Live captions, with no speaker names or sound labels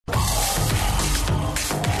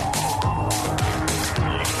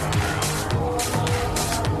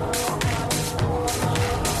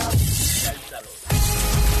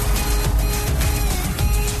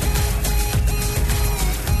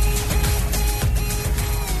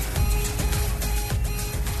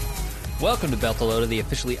Welcome to Beltalowda, the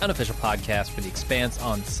officially unofficial podcast for The Expanse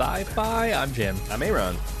on Sci-Fi. I'm Jim. I'm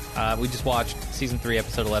Aaron. We just watched Season 3,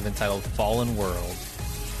 Episode 11, titled Fallen World.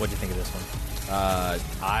 What'd you think of this one?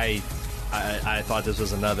 I thought this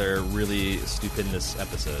was another really stupendous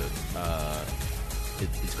episode.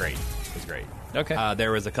 It's great. It's great. Okay.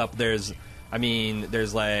 There was a couple.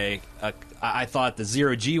 I thought the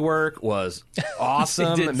zero-G work was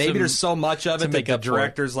awesome. Maybe there's so much of it that the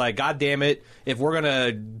director's like, God damn it, if we're going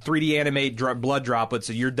to 3D animate blood droplets,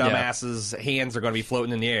 so your dumbass's hands are going to be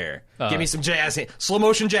floating in the air. Give me some jazz hands.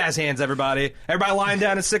 Slow-motion jazz hands, everybody. Everybody lying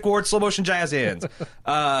down in sick ward, slow-motion jazz hands.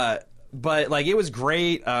 But, like, it was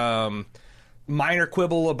great. Minor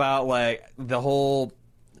quibble about, like, the whole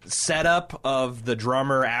setup of the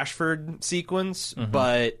drummer Ashford sequence,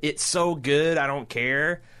 but it's so good, I don't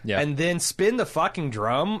care. Yeah. And then spin the fucking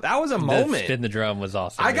drum. That was a moment. Spin the drum was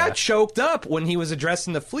awesome. I got choked up when he was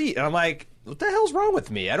addressing the fleet, and I'm like, what the hell's wrong with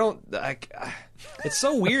me? I don't like. It's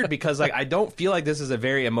so weird because like I don't feel like this is a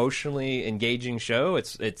very emotionally engaging show.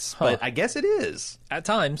 But I guess it is at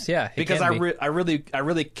times, yeah. Because I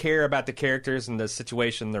really care about the characters and the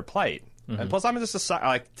situation, their plight. And plus, I'm just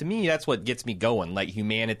like, to me, that's what gets me going. Like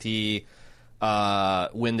humanity,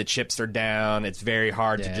 when the chips are down, it's very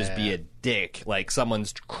hard to just be a dick. Like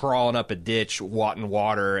someone's crawling up a ditch, wanting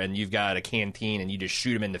water, and you've got a canteen, and you just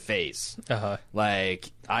shoot him in the face.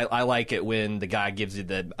 Like I like it when the guy gives you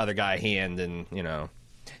the other guy a hand, and you know.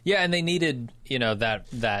 Yeah, and they needed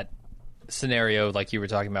that scenario like you were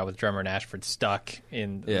talking about with Drummer and Ashford stuck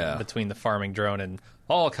in between the farming drone and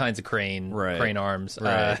all kinds of crane arms.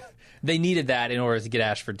 Right. They needed that in order to get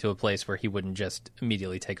Ashford to a place where he wouldn't just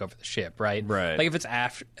immediately take over the ship, right? Right. Like if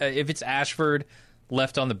it's Ashford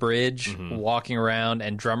left on the bridge, walking around,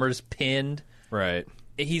 and Drummer's pinned, right?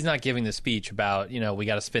 He's not giving the speech about we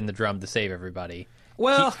got to spin the drum to save everybody.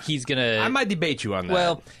 Well, he's gonna. I might debate you on that.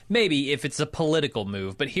 Well, maybe if it's a political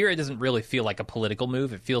move, but here it doesn't really feel like a political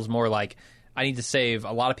move. It feels more like I need to save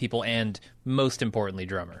a lot of people, and most importantly,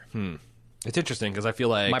 Drummer. It's interesting because I feel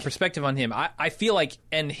like my perspective on him, I feel like,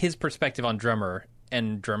 and his perspective on Drummer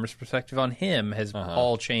and Drummer's perspective on him has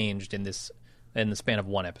all changed in the span of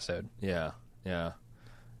one episode. Yeah.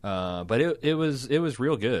 But it was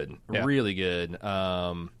real good, really good.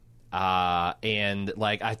 And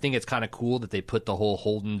like I think it's kind of cool that they put the whole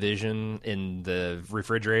Holden vision in the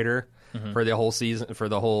refrigerator for the whole season, for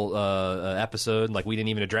the whole episode. Like we didn't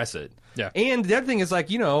even address it. Yeah. And the other thing is like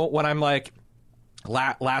when I'm like.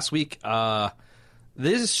 Last week,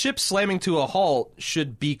 this ship slamming to a halt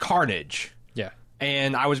should be carnage. Yeah.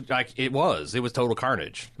 And I was like, it was total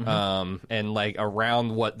carnage. And like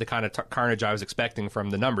around what the kind of carnage I was expecting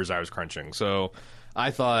from the numbers I was crunching. So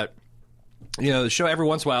I thought, the show every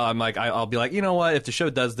once in a while, I'm like, I'll be like, you know what, if the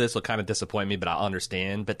show does this, it'll kind of disappoint me, but I'll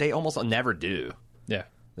understand. But they almost never do. Yeah.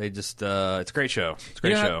 They just, it's a great show. It's a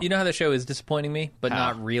great show. You know how the show is disappointing me, but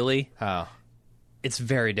not really? How? It's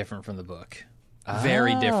very different from the book.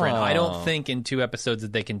 Very different. I don't think in 2 episodes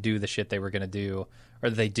that they can do the shit they were going to do, or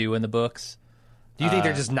that they do in the books. Do you think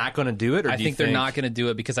they're just not going to do it? Or I think they're not going to do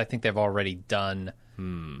it because I think they've already done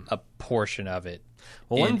a portion of it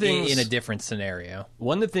in a different scenario.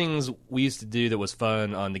 One of the things we used to do that was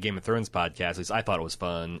fun on the Game of Thrones podcast, at least I thought it was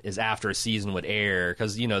fun, is after a season would air,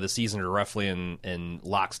 because, the seasons are roughly in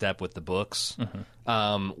lockstep with the books,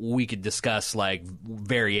 we could discuss, like,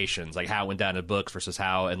 variations, like how it went down in the books versus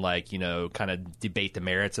how, and, like, kind of debate the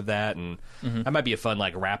merits of that, and that might be a fun,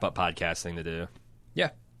 like, wrap-up podcast thing to do. Yeah.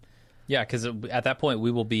 Yeah, because at that point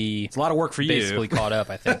we will be. It's a lot of work for you, basically caught up.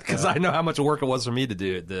 I think because I know how much work it was for me to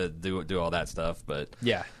do all that stuff. But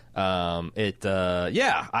yeah, Do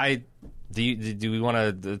we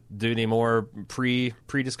want to do any more pre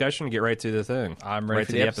discussion? Get right to the thing. I'm ready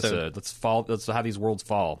for the episode. Let's have these worlds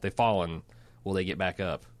fall. They fallen. Will they get back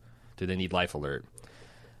up? Do they need life alert?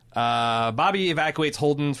 Bobby evacuates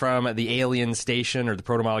Holden from the alien station or the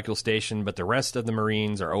protomolecule station, but the rest of the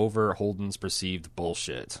Marines are over Holden's perceived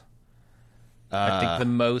bullshit. I think the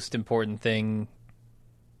most important thing,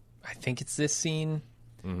 I think it's this scene,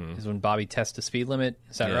 is when Bobby tests the speed limit.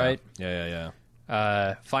 Is that right? Yeah.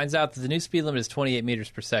 Finds out that the new speed limit is 28 meters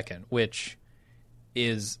per second, which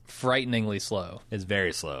is frighteningly slow. It's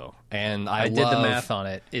very slow. And I did the math on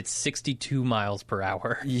it. It's 62 miles per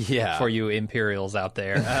hour. Yeah. For you Imperials out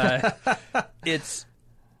there.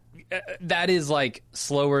 That is like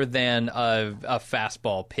slower than a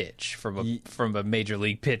fastball pitch from a major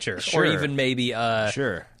leig pitcher, or even maybe a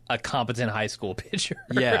competent high school pitcher.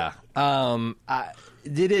 Yeah. When that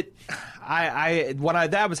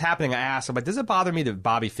was happening, I asked, I'm like, does it bother me that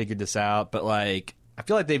Bobby figured this out? But like, I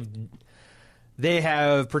feel like they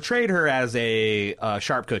have portrayed her as a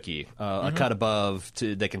sharp cookie, a cut above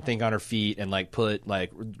that can think on her feet and like put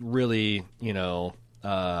like really, you know,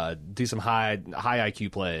 do some high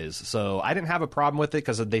IQ plays. So I didn't have a problem with it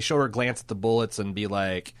because they show her glance at the bullets and be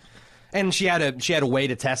like, and she had a way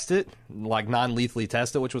to test it, like non-lethally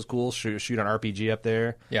test it, which was cool. Shoot an RPG up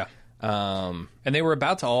there. Yeah. And they were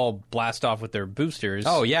about to all blast off with their boosters.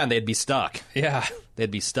 Oh yeah, and they'd be stuck. Yeah, they'd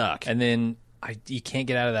be stuck. And then you can't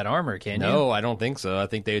get out of that armor, can you? No, I don't think so. I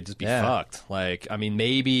think they'd just be fucked. Like, I mean,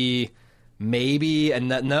 maybe, and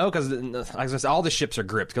no, because all the ships are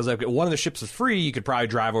gripped. Because like, one of the ships is free, you could probably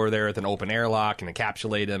drive over there with an open airlock and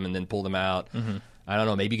encapsulate them, and then pull them out. I don't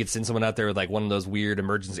know. Maybe you could send someone out there with like one of those weird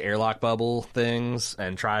emergency airlock bubble things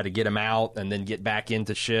and try to get them out and then get back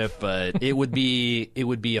into ship. But it would be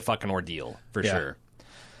a fucking ordeal for sure.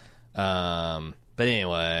 But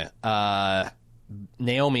anyway,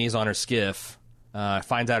 Naomi's on her skiff.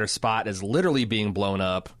 Finds out her spot is literally being blown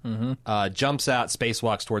up. Jumps out,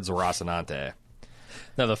 spacewalks towards the Rocinante.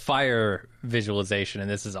 Now the fire visualization, and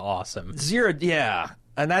this is awesome. Zero, yeah.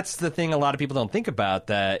 And that's the thing a lot of people don't think about,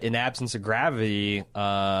 that in absence of gravity,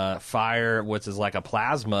 fire, which is like a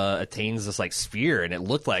plasma, attains this like sphere, and it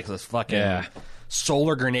looked like this fucking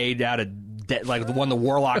solar grenade out of like the one the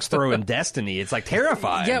warlocks throw in Destiny. It's like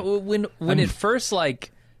terrifying. Yeah, when it first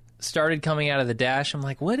like started coming out of the dash, I'm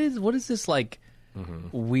like, what is this like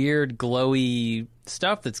weird glowy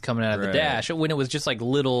stuff that's coming out of the dash? When it was just like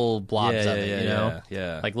little blobs of it, you know,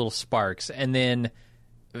 like little sparks, and then,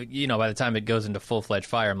 you know, by the time it goes into full-fledged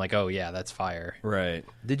fire, I'm like, oh, yeah, that's fire. Right.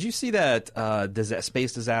 Did you see that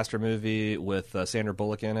space disaster movie with Sandra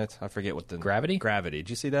Bullock in it? I forget what the... Gravity? Gravity. Did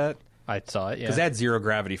you see that? I saw it, yeah. Because they had zero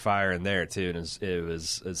gravity fire in there, too. And it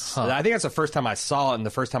was I think that's the first time I saw it and the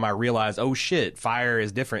first time I realized, oh, shit, fire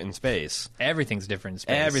is different in space. Everything's different in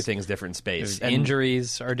space. Everything's different in space. And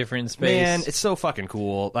injuries are different in space. Man, it's so fucking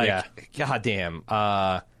cool. Like, goddamn.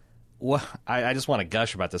 Well, I just want to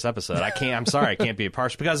gush about this episode. I'm sorry, I can't be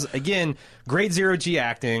partial because, again, great zero-G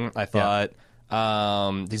acting, I thought.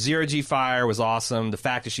 The zero-G fire was awesome. The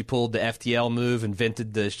fact that she pulled the FTL move,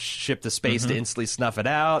 invented the ship to space to instantly snuff it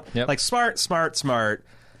out. Like, smart.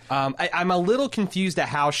 I'm a little confused at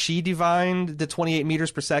how she divined the 28 meters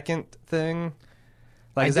per second thing.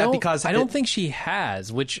 Like, is that because I don't think she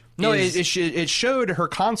has, which no, it showed her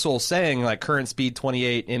console saying like current speed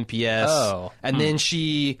 28 MPS, and then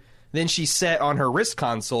she set on her wrist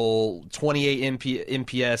console 28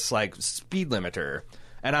 MPS like speed limiter.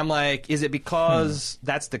 And I'm like, is it because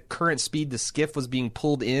that's the current speed the skiff was being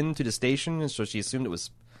pulled into the station, and so she assumed it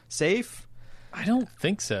was safe? I don't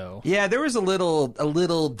think so. Yeah, there was a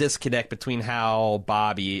little disconnect between how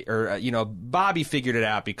Bobby figured it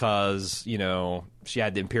out because, you know, she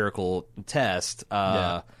had the empirical test.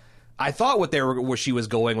 I thought where she was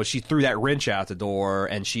going was she threw that wrench out the door,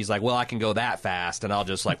 and she's like, well, I can go that fast, and I'll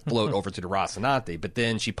just like float over to the Rocinante. But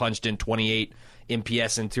then she punched in 28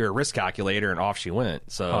 MPS into her wrist calculator, and off she went.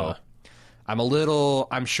 So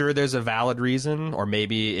I'm sure there's a valid reason, or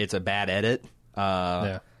maybe it's a bad edit.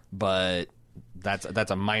 But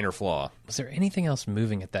that's a minor flaw. Was there anything else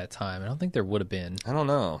moving at that time? I don't think there would have been. I don't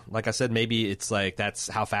know. Like I said, maybe it's like that's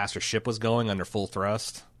how fast her ship was going under full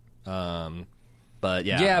thrust. But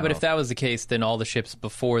but if that was the case, then all the ships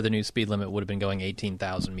before the new speed limit would have been going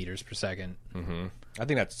 18,000 meters per second. I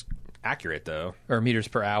think that's accurate, though. Or meters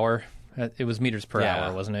per hour. It was meters per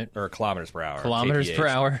hour, wasn't it? Or kilometers per hour. Kilometers per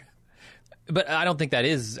hour. But I don't think that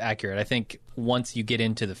is accurate. I think once you get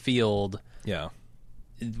into the field,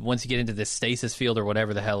 once you get into the stasis field or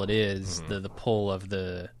whatever the hell it is, the pull of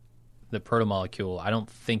the protomolecule, I don't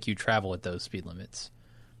think you travel at those speed limits.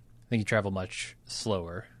 I think you travel much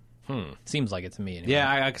slower. Seems like it to me. Anyway. Yeah,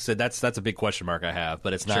 like I said, that's a big question mark I have,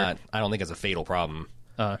 but it's not. I don't think it's a fatal problem.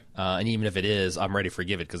 And even if it is, I'm ready to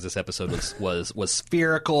forgive it because this episode was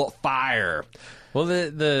spherical fire. Well,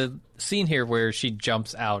 the scene here where she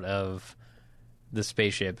jumps out of the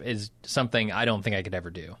spaceship is something I don't think I could ever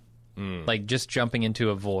do. Like just jumping into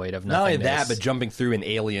a void of nothingness. Not only that, but jumping through an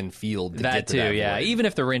alien field to get to that void. Even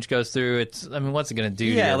if the wrench goes through, what's it going to do?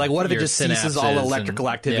 Yeah, like what if it just ceases all electrical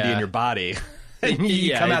activity in your body? And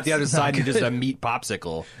you come out the other side and you're just a meat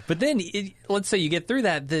popsicle. But then, let's say you get through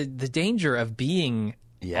that, the danger of being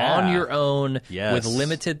on your own with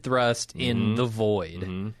limited thrust in the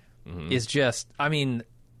void is just, I mean,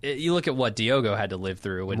 you look at what Diogo had to live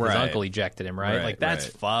through when his uncle ejected him, right? Like, that's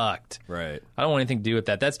fucked. Right. I don't want anything to do with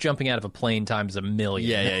that. That's jumping out of a plane times a million.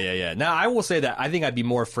 Yeah. Now, I will say that I think I'd be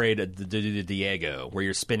more afraid of the Diego, where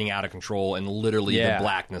you're spinning out of control in literally the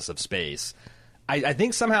blackness of space. I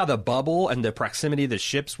think somehow the bubble and the proximity of the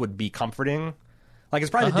ships would be comforting. Like,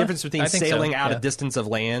 it's probably the difference between sailing out a distance of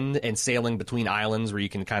land and sailing between islands where you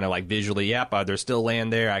can kind of, like, visually, there's still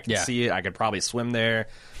land there. I can see it. I could probably swim there.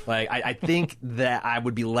 Like, I think that I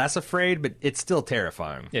would be less afraid, but it's still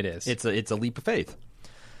terrifying. It is. It's a leap of faith.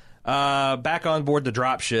 Back on board the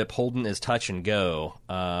dropship, Holden is touch and go,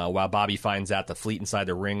 while Bobby finds out the fleet inside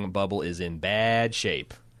the ring bubble is in bad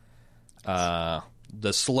shape.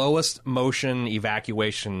 The slowest motion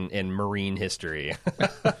evacuation in Marine history.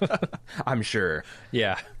 I'm sure.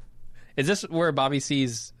 Yeah. Is this where Bobby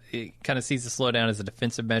kind of sees the slowdown as a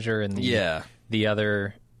defensive measure, and the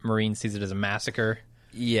other Marine sees it as a massacre?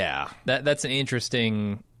 Yeah. That's an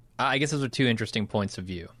interesting... I guess those are two interesting points of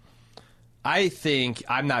view. I think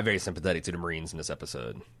I'm not very sympathetic to the Marines in this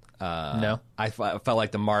episode. No? I felt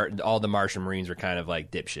like all the Martian Marines were kind of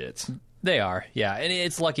like dipshits. They are, yeah. And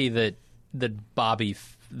it's lucky that Bobby,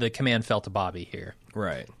 the command fell to Bobby here.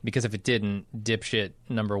 Right. Because if it didn't, dipshit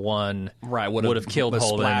number one would have killed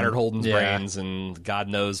Holden. Splattered Holden's brains, and God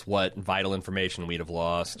knows what vital information we'd have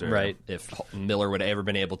lost. Or if Miller would have ever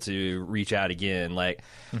been able to reach out again. Like,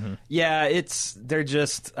 they're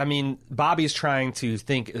just, I mean, Bobby's trying to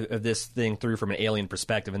think of this thing through from an alien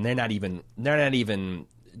perspective, and they're not even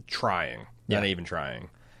trying. They're not even trying.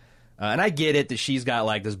 And I get it that she's got,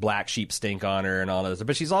 like, this black sheep stink on her and all this,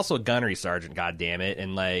 but she's also a gunnery sergeant, goddammit,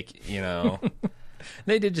 and, like, you know...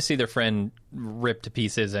 They did just see their friend ripped to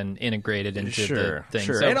pieces and integrated into the thing.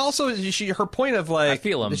 Sure. So, and also, her point of, like,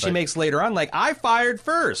 that she makes later on, like, I fired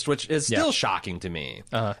first, which is still shocking to me.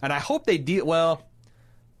 And I hope they deal... Well,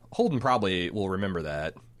 Holden probably will remember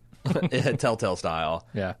that. Telltale style.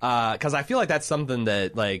 Yeah. Because I feel like that's something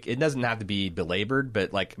that, like, it doesn't have to be belabored,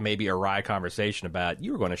 but, like, maybe a wry conversation about,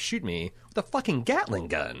 you were going to shoot me with a fucking Gatling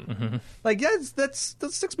gun. Mm-hmm. Like, that's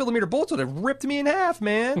 6mm bullets would have ripped me in half,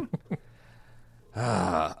 man.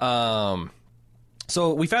 So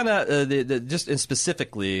we found out just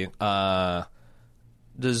specifically, Holden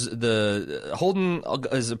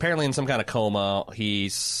is apparently in some kind of coma. He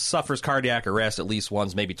suffers cardiac arrest at least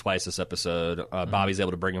once, maybe twice this episode. Bobby's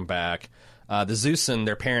able to bring him back. The Zeusen,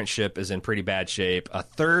 their parent ship, is in pretty bad shape. A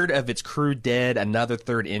third of its crew dead, another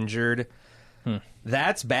third injured.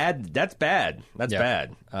 That's bad. That's bad. That's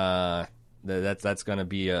bad. That's going to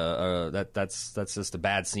be that's just a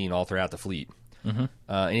bad scene all throughout the fleet.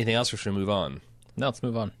 Anything else, or should we move on? No, let's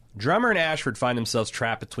move on. Drummer and Ashford find themselves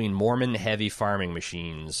trapped between Mormon heavy farming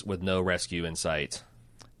machines with no rescue in sight.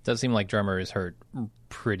 Does seem like Drummer is hurt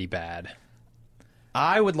pretty bad.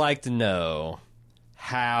 I would like to know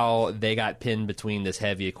how they got pinned between this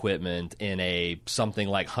heavy equipment in a something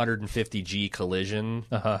like 150G collision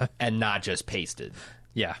and not just pasted.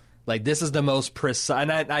 Yeah. Like, this is the most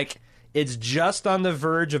precise... It's just on the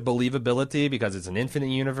verge of believability because it's an infinite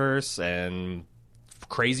universe and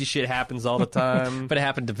crazy shit happens all the time. But it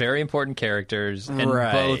happened to very important characters, and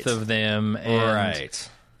both of them. And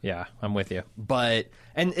yeah, I'm with you. But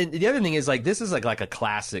and the other thing is, like, this is like a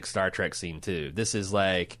classic Star Trek scene too. This is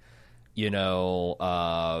like, you know,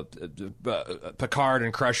 Picard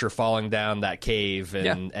and Crusher falling down that cave,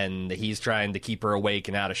 and he's trying to keep her awake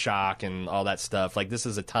and out of shock and all that stuff. Like, this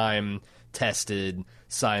is a time-tested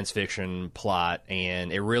science fiction plot,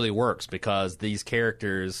 and it really works because these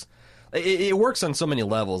characters... It works on so many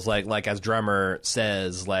levels. Like as Drummer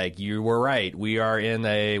says, like, you were right. We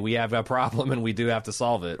have a problem and we do have to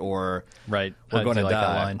solve it, or we're going to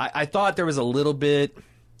die. I thought there was a little bit,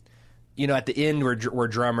 you know, at the end where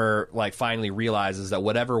Drummer, like, finally realizes that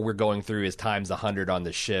whatever we're going through is times 100 on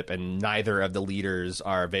the ship, and neither of the leaders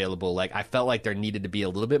are available. Like, I felt like there needed to be a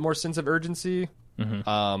little bit more sense of urgency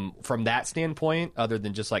from that standpoint, other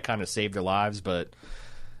than just, like, kind of save their lives. But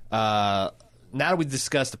now that we've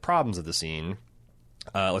discussed the problems of the scene,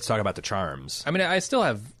 let's talk about the charms. I mean, I still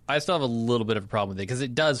have a little bit of a problem with it because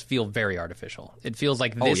it does feel very artificial. It feels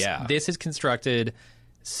like this is constructed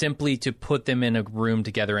simply to put them in a room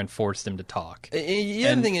together and force them to talk. The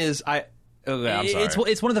other thing is, I'm sorry.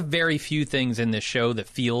 It's one of the very few things in this show that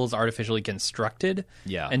feels artificially constructed.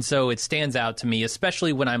 Yeah. And so it stands out to me,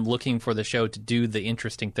 especially when I'm looking for the show to do the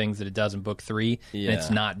interesting things that it does in Book 3, and it's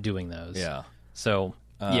not doing those. Yeah. So...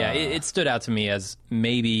 it stood out to me as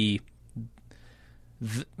maybe...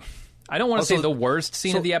 I don't want to say the worst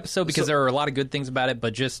scene of the episode, because there are a lot of good things about it,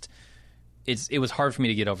 but just... It was hard for me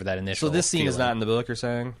to get over that initial So this scene feeling. is not in the book, you're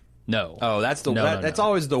saying? No. Oh, that's that's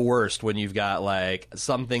always the worst, when you've got, like,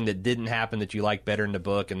 something that didn't happen that you like better in the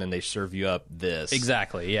book, and then they serve you up this.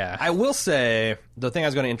 Exactly, yeah. I will say, the thing I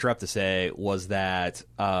was going to interrupt to say was that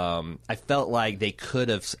I felt like they could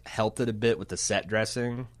have helped it a bit with the set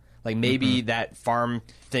dressing. Like maybe that farm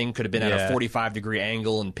thing could have been at a 45-degree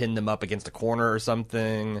angle and pinned them up against a corner or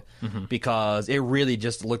something, because it really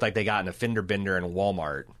just looked like they got in a fender bender in a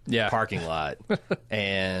Walmart parking lot.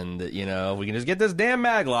 And, you know, we can just get this damn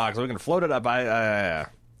mag lock so we can float it up.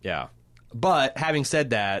 Yeah. But having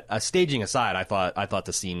said that, staging aside, I thought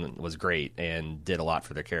the scene was great and did a lot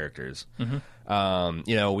for their characters. You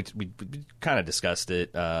know, we kind of discussed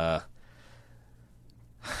it. I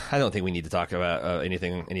don't think we need to talk about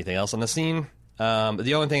anything else on the scene.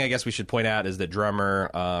 The only thing I guess we should point out is that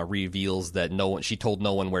Drummer reveals that she told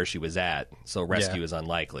no one where she was at, so rescue is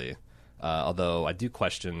unlikely. Although I do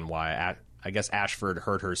question why. I guess Ashford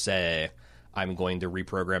heard her say, "I'm going to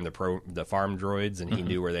reprogram the farm droids," and he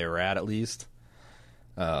knew where they were at least.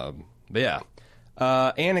 But yeah,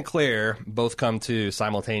 Anne and Claire both come to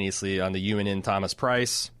simultaneously on the UNN Thomas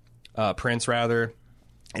Prince.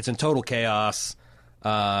 It's in total chaos.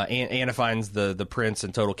 Anna finds the prince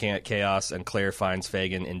in total chaos, and Claire finds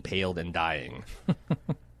Fagin impaled and dying.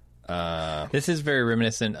 This is very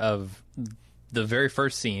reminiscent of the very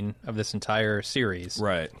first scene of this entire series,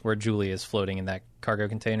 right? Where Julie is floating in that cargo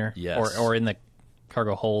container, yes, or in the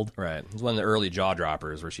cargo hold, right? It's one of the early jaw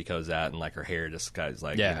droppers where she goes out and like her hair just guys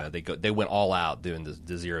like, you know, they went all out doing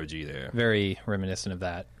the zero-G there. Very reminiscent of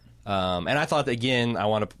that. And I thought, again, I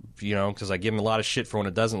want to, you know, because I give him a lot of shit for when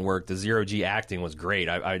it doesn't work, the zero-G acting was great.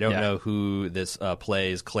 I don't know who this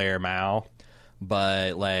plays Claire Mao,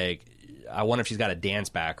 but, like, I wonder if she's got a dance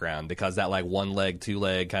background, because that, like, one leg, two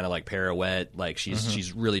leg kind of, like, pirouette, like,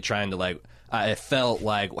 she's really trying to, like, it felt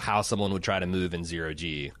like how someone would try to move in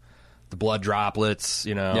zero-G. The blood droplets,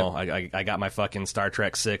 you know, I got my fucking Star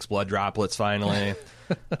Trek 6 blood droplets finally.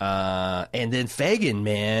 And then Fagin,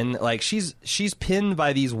 man, like she's pinned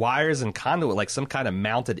by these wires and conduit like some kind of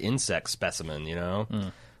mounted insect specimen, you know?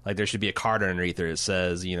 Like there should be a card underneath her that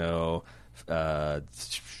says, you know,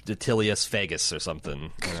 Datilius fagus or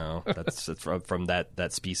something, you know? That's from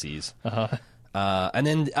that species. And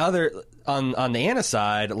then on the Anna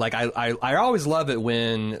side, like I always love it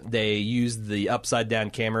when they use the upside down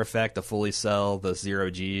camera effect to fully sell the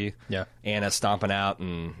zero-G. Yeah, Anna stomping out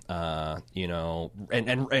and you know,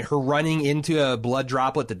 and her running into a blood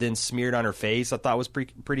droplet that then smeared on her face. I thought was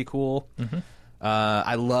pretty cool.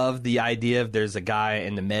 I love the idea of there's a guy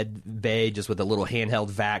in the med bay just with a little handheld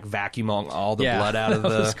vacuuming all the blood out of the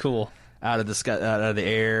that was cool. out of the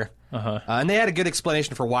air. And they had a good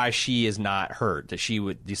explanation for why she is not hurt. That she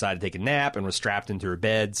would decide to take a nap and was strapped into her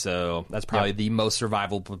bed. So that's probably the most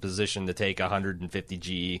survivable position to take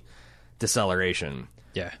 150G deceleration.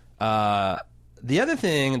 Yeah. The other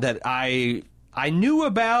thing that I knew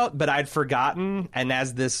about, but I'd forgotten, and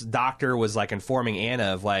as this doctor was like informing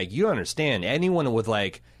Anna of like, you don't understand, anyone with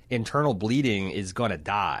like internal bleeding is going to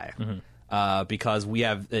die. Because we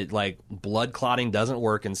have like blood clotting doesn't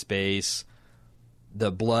work in space. The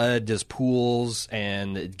blood just pools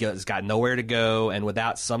and it's got nowhere to go, and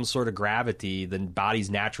without some sort of gravity, the body's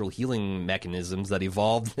natural healing mechanisms that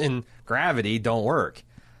evolved in gravity don't work.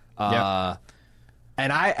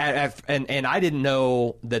 And I didn't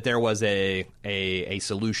know that there was a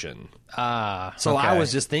solution. So I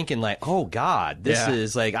was just thinking like, oh God, this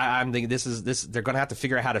is like I'm thinking this they're going to have to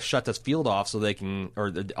figure out how to shut this field off so they can,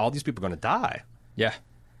 or all these people are going to die. Yeah.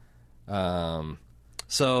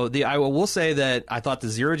 So I will say that I thought the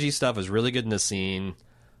zero-G stuff was really good in this scene,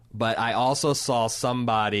 but I also saw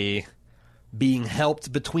somebody being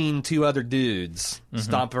helped between two other dudes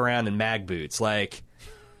stomping around in mag boots. Like,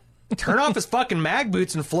 turn off his fucking mag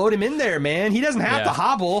boots and float him in there, man. He doesn't have to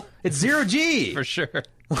hobble. It's zero-G. For sure.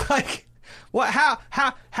 Like, what? How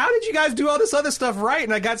did you guys do all this other stuff right?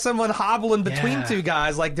 And I got someone hobbling between two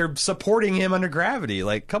guys like they're supporting him under gravity.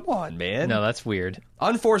 Like, come on, man. No, that's weird.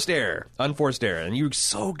 Unforced error. And you're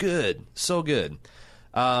so good.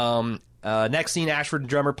 Next scene, Ashford and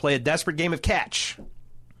Drummer play a desperate game of catch.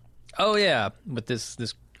 Oh yeah, with this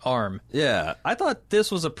arm. Yeah, I thought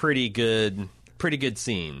this was a pretty good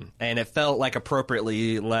scene, and it felt like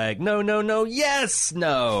appropriately like no, yes,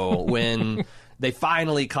 no when. They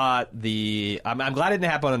finally caught the. I'm glad it didn't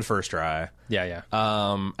happen on the first try. Yeah.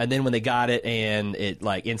 And then when they got it and it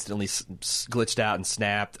like instantly glitched out and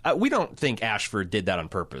snapped. We don't think Ashford did that on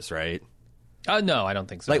purpose, right? No, I don't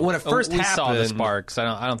think so. Like when it first happened, we saw the sparks.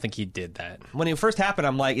 I don't think he did that. When it first happened,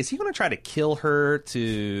 I'm like, is he going to try to kill her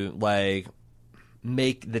to like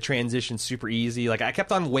make the transition super easy? Like I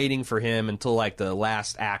kept on waiting for him until like the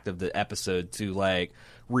last act of the episode to like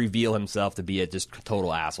reveal himself to be a just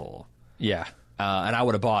total asshole. Yeah. And I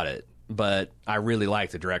would have bought it, but I really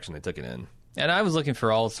liked the direction they took it in. And I was looking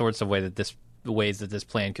for all sorts of ways that this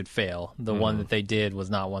plan could fail. The one that they did was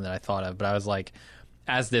not one that I thought of, but I was like,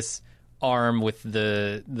 as this arm with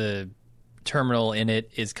the terminal in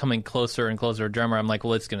it is coming closer and closer to Drummer, I'm like,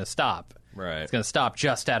 well, it's going to stop. Right. It's going to stop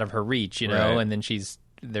just out of her reach, you know, right. and then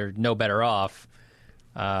they're no better off.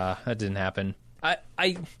 That didn't happen.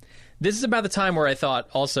 This is about the time where I thought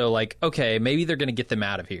also, like, okay, maybe they're going to get them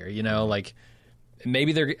out of here, you know, like,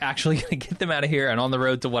 maybe they're actually going to get them out of here and on the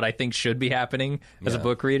road to what I think should be happening as a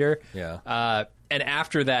book reader. Yeah. And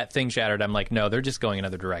after that thing shattered, I'm like, no, they're just going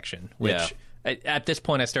another direction, which at this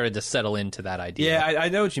point I started to settle into that idea. Yeah, I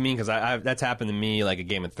know what you mean, because that's happened to me, like, at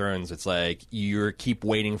Game of Thrones. It's like, you keep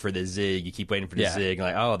waiting for the zig, you keep waiting for the zig,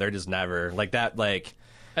 like, oh, they're just never, like, that, like...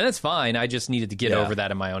 And that's fine, I just neaded to get over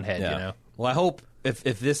that in my own head, you know? Well, I hope,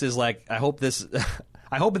 if this is, like, I hope this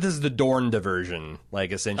is the Dorne diversion,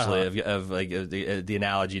 like, essentially, of the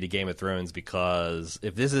analogy to Game of Thrones, because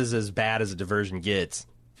if this is as bad as a diversion gets,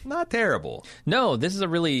 not terrible. No, this is a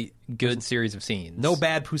really good series of scenes. No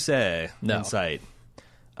bad poussey in sight.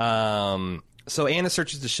 So Anna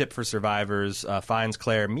searches the ship for survivors, finds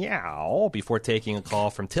Claire meow before taking a call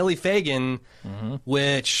from Tilly Fagan,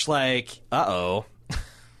 which, like,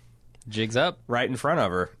 jigs up right in front of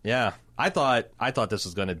her. Yeah, I thought this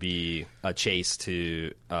was going to be a chase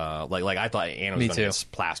to like I thought Anna was going to get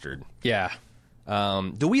plastered. Yeah.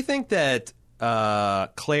 Do we think that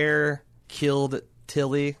Claire killed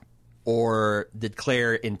Tilly, or did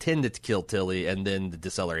Claire intend to kill Tilly and then the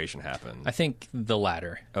deceleration happened? I think the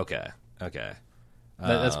latter. Okay.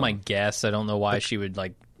 That's my guess. I don't know why she would,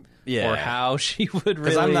 like, or how she would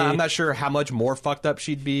really... Because I'm not sure how much more fucked up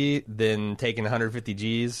she'd be than taking 150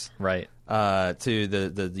 Gs right to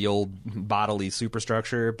the old bodily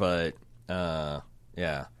superstructure, but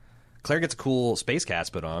yeah. Claire gets a cool space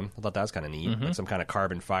cast put on. I thought that was kind of neat. Like some kind of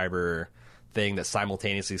carbon fiber thing that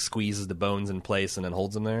simultaneously squeezes the bones in place and then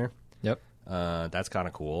holds them there. Yep. That's kind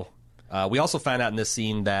of cool. We also found out in this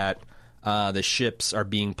scene that the ships are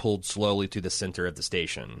being pulled slowly to the center of the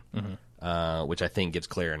station, which I think gives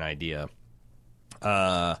Claire an idea.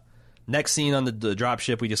 Next scene on the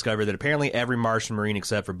dropship, we discover that apparently every Martian Marine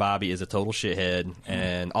except for Bobby is a total shithead,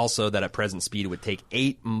 and also that at present speed it would take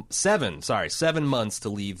 7 months to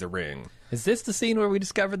leave the ring. Is this the scene where we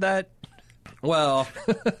discovered that? Well...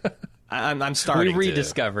 I'm starting. We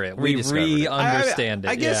rediscover it. We re-understand it.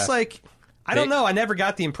 I guess, like, I don't know. I never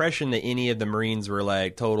got the impression that any of the Marines were,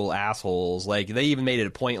 like, total assholes. Like, they even made it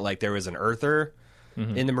a point, like, there was an Earther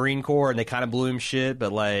in the Marine Corps, and they kind of blew him shit.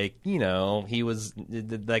 But, like, you know, he was,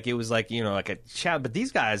 like, it was, like, you know, like a chat. But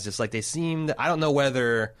these guys just, like, they seemed, I don't know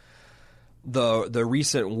whether the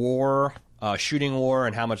recent war... shooting war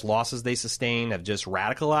and how much losses they sustain have just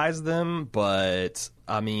radicalized them, but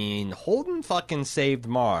I mean, Holden fucking saved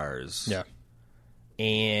Mars. Yeah.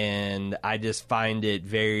 And I just find it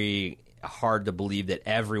very hard to believe that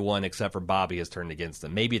everyone except for Bobby has turned against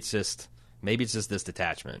them. Maybe it's just this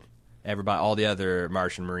detachment. Everybody, all the other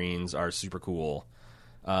Martian Marines are super cool.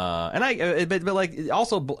 But like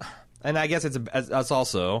also, and I guess it's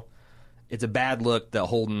also. It's a bad look that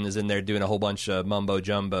Holden is in there doing a whole bunch of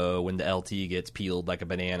mumbo-jumbo when the LT gets peeled like a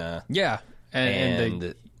banana. Yeah.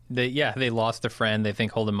 And they lost a friend. They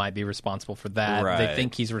think Holden might be responsible for that. Right. They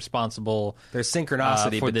think he's responsible There's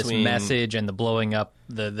synchronicity for between... this message and the blowing up,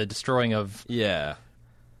 the destroying of... Yeah.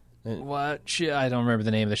 What ship? I don't remember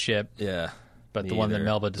the name of the ship. Yeah. But the one that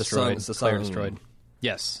Melba destroyed. Claire destroyed.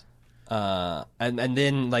 Yes. And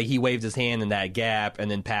then, like, he waved his hand in that gap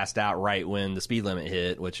and then passed out right when the speed limit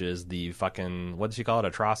hit, which is the fucking, what did she call it?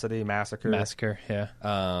 Atrocity? Massacre, yeah.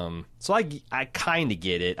 So I kind of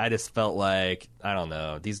get it. I just felt like, I don't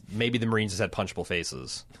know, maybe the Marines just had punchable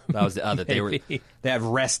faces. That was the other. They have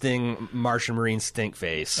resting Martian Marine stink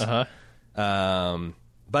face. Uh-huh.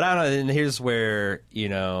 But I don't know, and here's where, you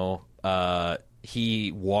know,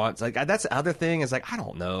 he wants, like, that's the other thing is, like, I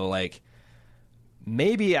don't know, like,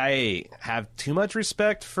 maybe I have too much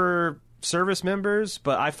respect for service members,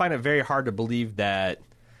 but I find it very hard to believe that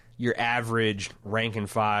your average rank and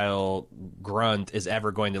file grunt is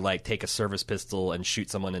ever going to, like, take a service pistol and shoot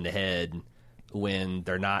someone in the head when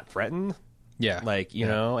they're not threatened. Yeah. Like, you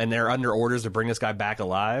know, and they're under orders to bring this guy back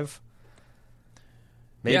alive.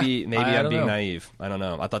 Maybe I'm being naive. I don't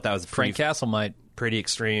know. I thought that was Frank Castle might. Pretty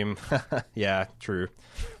extreme. Yeah, true.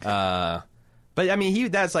 But I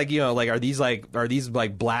mean, that's like, you know, like, are these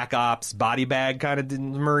like Black Ops body bag kind of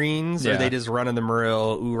Marines, or are they just run of the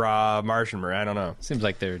mill oorah Martian Marine? I don't know. Seems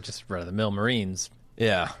like they're just run of the mill Marines.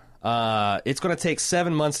 Yeah. It's going to take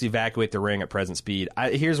 7 months to evacuate the ring at present speed.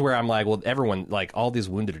 Here's where I'm like, well, everyone, like, all these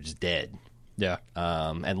wounded are just dead. Yeah.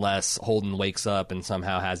 Unless Holden wakes up and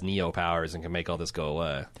somehow has Neo powers and can make all this go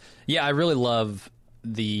away. Yeah, I really love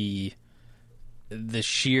the the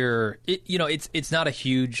sheer, it's not a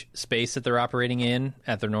huge space that they're operating in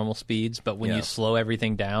at their normal speeds, but when you slow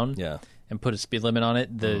everything down and put a speed limit on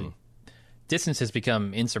it, the distance has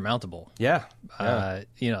become insurmountable.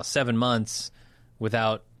 7 months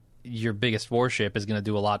without your biggest warship is going to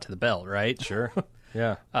do a lot to the belt, right? Sure.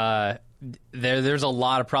 Yeah. There's a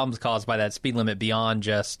lot of problems caused by that speed limit beyond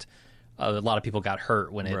just a lot of people got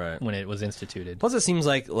hurt when it was instituted. Plus, it seems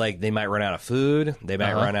like they might run out of food. They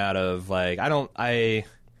might run out of I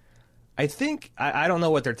think I don't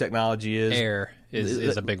know what their technology is. Air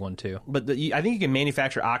is a big one too. But I think you can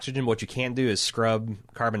manufacture oxygen. But what you can't do is scrub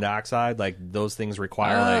carbon dioxide. Like those things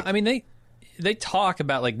require. I mean they talk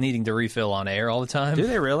about needing to refill on air all the time. Do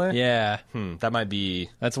they really? Yeah. That might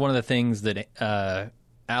be. That's one of the things that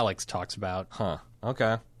Alex talks about. Huh.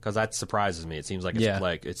 Okay. Because that surprises me. It seems like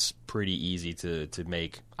it's pretty easy to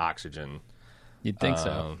make oxygen. You'd think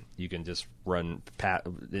so. You can just run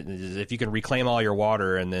if you can reclaim all your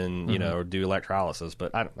water and then do electrolysis.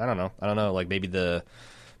 But I don't know. I don't know. Maybe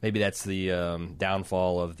that's the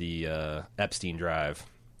downfall of the Epstein drive.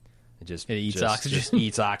 It eats oxygen. Just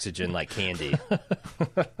eats oxygen like candy.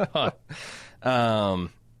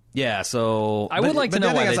 Yeah. So I would like to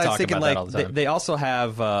know why they talk about that all the time. They also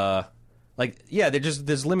have.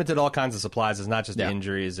 There's limited all kinds of supplies. It's not just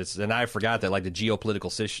injuries. And I forgot that the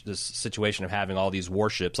geopolitical situation of having all these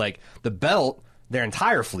warships, the Belt, their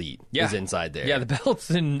entire fleet is inside there. Yeah, the Belt's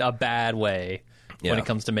in a bad way when it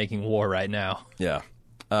comes to making war right now. Yeah,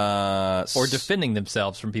 or defending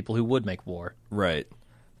themselves from people who would make war. Right.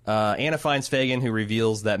 Anna finds Fagin, who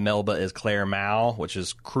reveals that Melba is Claire Mao, which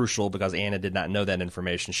is crucial because Anna did not know that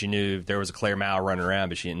information. She knew there was a Claire Mao running around,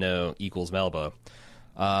 but she didn't know equals Melba.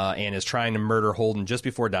 And is trying to murder Holden just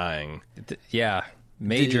before dying.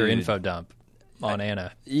 Major info dump on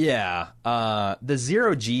Anna. Yeah. The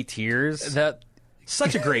zero-G tears.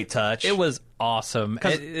 Such a great touch. It was awesome.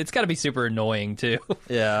 It's got to be super annoying, too.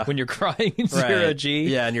 Yeah. When you're crying in zero-G.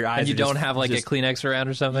 Yeah, and your eyes and you don't have a Kleenex around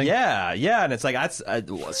or something. Yeah, and it's that's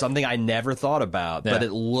something I never thought about, but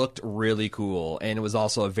it looked really cool. And it was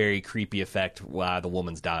also a very creepy effect while the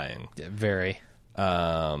woman's dying. Yeah, very.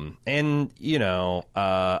 I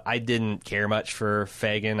didn't care much for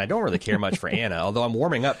Fagin. I don't really care much for Anna, although I'm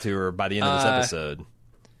warming up to her by the end of this episode.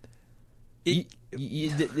 I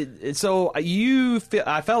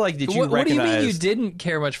felt like, did you recognize... What do you mean you didn't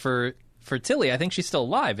care much for Tilly? I think she's still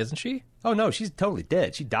alive, isn't she? Oh, no, she's totally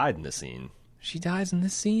dead. She died in this scene. She dies in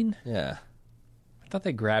this scene? Yeah. I thought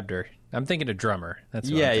they grabbed her. I'm thinking of Drummer.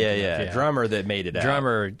 That's what yeah. Drummer that made it out.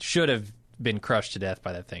 Drummer should have been crushed to death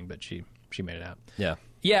by that thing, but she made it out. Yeah.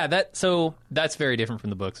 Yeah, that's very different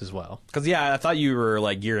from the books as well. Because, I thought you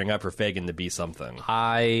were, gearing up for Fagin to be something.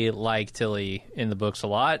 I like Tilly in the books a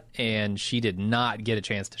lot, and she did not get a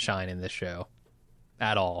chance to shine in this show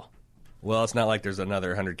at all. Well, it's not like there's another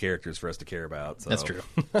 100 characters for us to care about. So. That's true.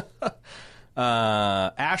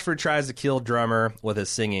 Ashford tries to kill Drummer with his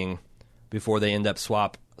singing before they end up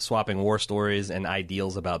swapping war stories and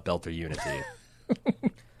ideals about Belter unity.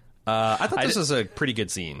 I thought this was a pretty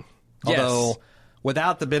good scene. Although,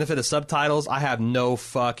 without the benefit of subtitles, I have no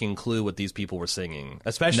fucking clue what these people were singing.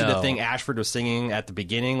 Especially the thing Ashford was singing at the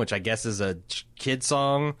beginning, which I guess is a kid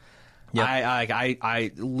song. Yep.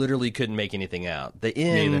 I literally couldn't make anything out. The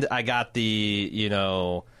end, I got the,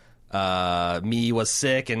 me was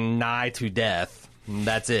sick and nigh to death.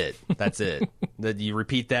 That's it. You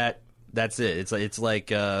repeat that, that's it. It's like,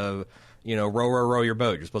 row your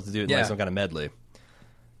boat. You're supposed to do it like some kind of medley.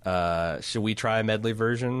 Should we try a medley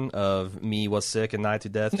version of Me Was Sick and Nigh to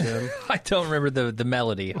Death, Jim? I don't remember the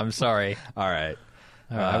melody. I'm sorry. All right.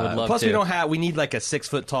 I would love plus, to. we need a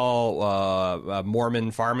 6-foot-tall Mormon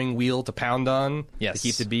farming wheel to pound on to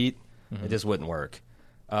keep the beat. Mm-hmm. It just wouldn't work.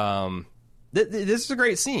 This is a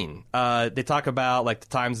great scene. They talk about the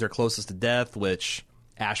times they're closest to death, which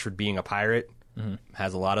Ashford being a pirate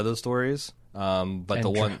has a lot of those stories. But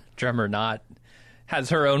Drummer has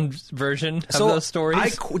her own version of those stories. I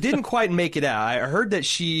didn't quite make it out. I heard that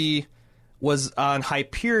she was on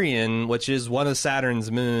Hyperion, which is one of Saturn's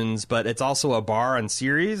moons, but it's also a bar on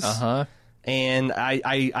Ceres. Uh-huh. And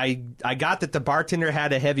I got that the bartender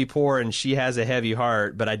had a heavy pour and she has a heavy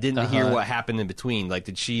heart, but I didn't hear what happened in between.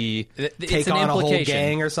 Did she take on a whole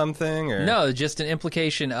gang or something? Or? No, just an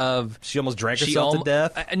implication of... She almost drank herself to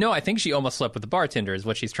death? No, I think she almost slept with the bartender is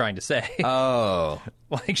what she's trying to say. Oh.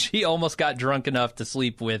 She almost got drunk enough to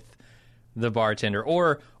sleep with the bartender.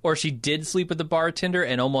 Or she did sleep with the bartender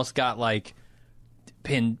and almost got,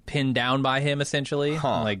 pinned down by him, essentially.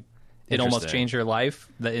 Huh. It almost changed her life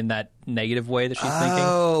in that negative way that she's thinking.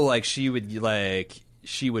 Oh, she would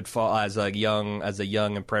she would fall as a young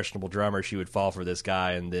impressionable drummer. She would fall for this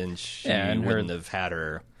guy, and then she wouldn't have had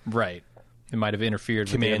her right. It might have interfered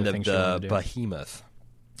command with of the behemoth.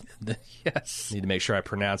 Yes, need to make sure I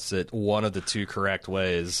pronounce it one of the two correct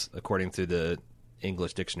ways according to the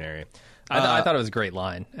English dictionary. I thought it was a great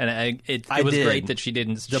line, and it was great that she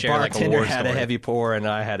didn't the share like a war story. The bartender had a heavy pour, and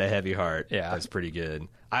I had a heavy heart. Yeah, that's pretty good.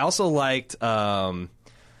 I also liked like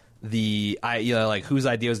whose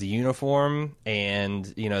idea was the uniform, and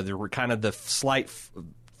there were kind of the slight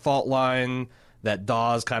fault line that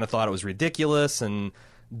Dawes kind of thought it was ridiculous, and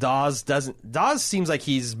Dawes seems like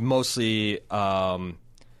he's mostly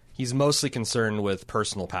concerned with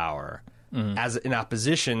personal power. As in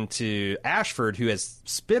opposition to Ashford, who has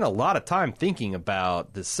spent a lot of time thinking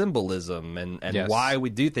about the symbolism and yes. why we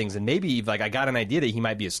do things, and maybe like I got an idea that he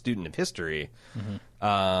might be a student of history.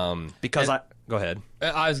 Because go ahead.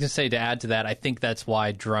 I was going to say, to add to that, I think that's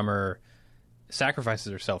why Drummer sacrifices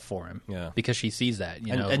herself for him. Yeah, because she sees that,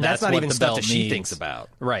 and that's not even stuff that she thinks about.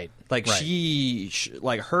 Right, like right. she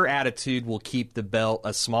like her attitude will keep the belt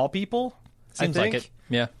as small people. Seems like it.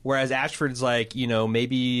 Yeah. Whereas Ashford's like,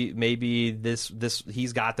 maybe this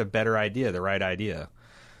he's got the better idea, the right idea.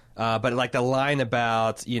 But like the line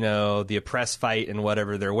about, the oppressed fight and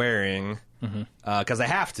whatever they're wearing, because they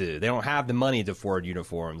have to. They don't have the money to afford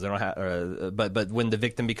uniforms. They don't have. But when the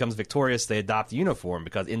victim becomes victorious, they adopt the uniform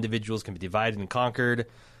because individuals can be divided and conquered.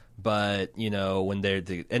 But when they're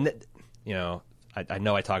I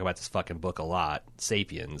know I talk about this fucking book a lot,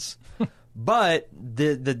 Sapiens. But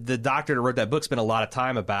the doctor that wrote that book spent a lot of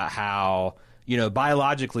time about how,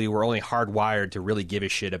 biologically we're only hardwired to really give a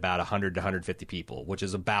shit about 100 to 150 people, which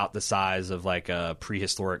is about the size of like a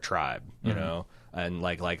prehistoric tribe, you know, and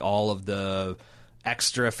like all of the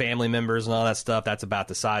extra family members and all that stuff, that's about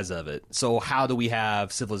the size of it. So how do we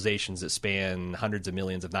have civilizations that span hundreds of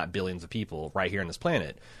millions, if not billions of people right here on this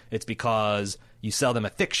planet? It's because you sell them a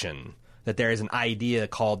fiction that there is an idea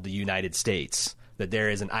called the United States, that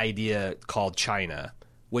there is an idea called China,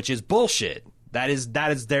 which is bullshit. There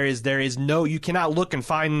is no, you cannot look and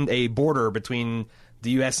find a border between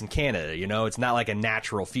the U.S. and Canada. It's not like a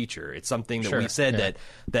natural feature. It's something that we said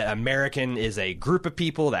that American is a group of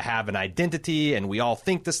people that have an identity, and we all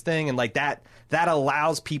think this thing, and like that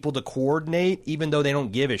allows people to coordinate, even though they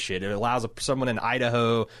don't give a shit. It allows someone in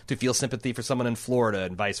Idaho to feel sympathy for someone in Florida,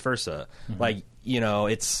 and vice versa. Like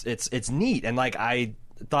it's neat, and like I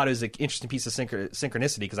thought it was an interesting piece of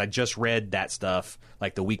synchronicity because I just read that stuff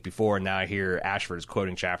like the week before, and now I hear Ashford is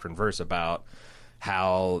quoting chapter and verse about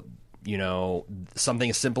how something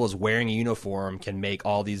as simple as wearing a uniform can make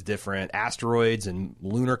all these different asteroids and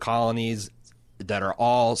lunar colonies that are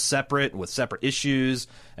all separate with separate issues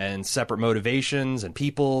and separate motivations and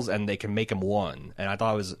peoples, and they can make them one. And I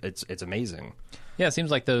thought it's amazing. Yeah, it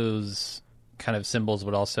seems like those kind of symbols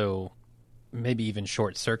would also maybe even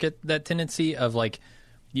short circuit that tendency of like,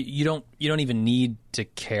 you don't even need to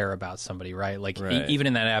care about somebody, right? Like even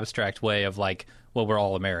in that abstract way of like, well, we're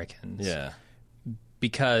all Americans. Yeah.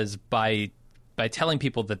 Because by telling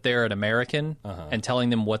people that they're an American and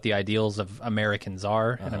telling them what the ideals of Americans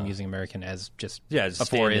are, and I'm using American as just a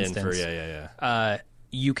for instance,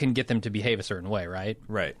 you can get them to behave a certain way, right?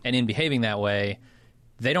 Right. And in behaving that way,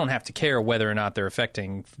 they don't have to care whether or not they're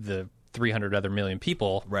affecting the 300 other million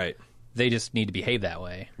people. Right. They just need to behave that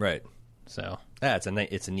way. Right. So yeah,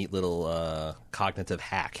 it's a neat little cognitive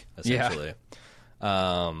hack, essentially.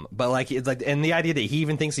 But like it's like, and the idea that he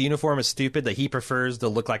even thinks the uniform is stupid, that he prefers to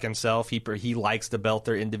look like himself. He likes to belt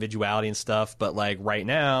their individuality and stuff. But like right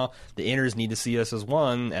now, the inners need to see us as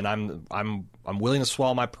one, and I'm willing to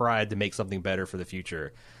swallow my pride to make something better for the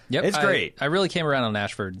future. Yep, it's great. I really came around on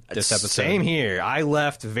Ashford this episode. Same here. I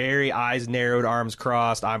left very eyes narrowed, arms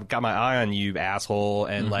crossed. I've got my eye on you, asshole.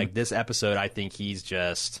 And like this episode, I think he's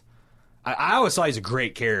just. I always thought he's a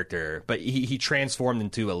great character, but he transformed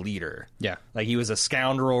into a leader. Yeah, like he was a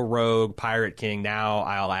scoundrel, rogue, pirate king. Now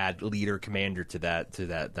I'll add leader, commander to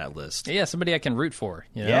that list. Yeah, somebody I can root for.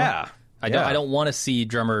 Yeah, I don't want to see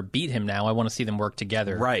Drummer beat him now. I want to see them work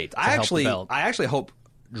together. Right. I actually hope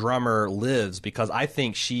Drummer lives because I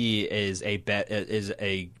think she is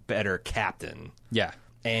a better captain. Yeah.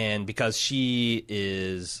 And because she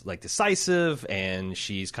is like decisive and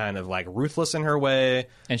she's kind of like ruthless in her way,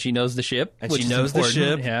 and she knows the ship,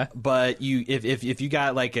 Yeah. But if you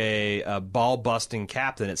got like a ball busting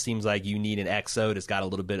captain, it seems like you need an XO that's got a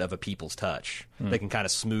little bit of a people's touch. They can kind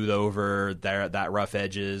of smooth over that rough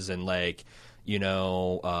edges and like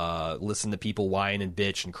listen to people whine and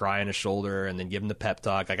bitch and cry on his shoulder and then give him the pep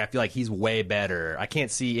talk. Like, I feel like he's way better. I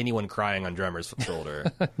can't see anyone crying on Drummer's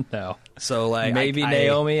shoulder. No. So, like, maybe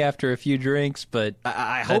Naomi after a few drinks, but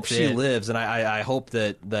I hope she lives, and I hope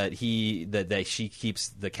that she keeps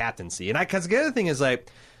the captaincy. And because the other thing is, like,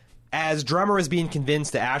 as Drummer is being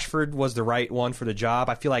convinced that Ashford was the right one for the job,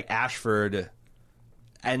 I feel like Ashford,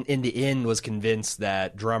 and in the end, was convinced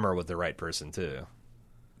that Drummer was the right person too.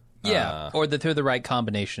 Yeah, or that they're the right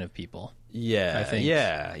combination of people. Yeah, I think.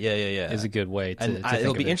 Yeah. Is a good way to. And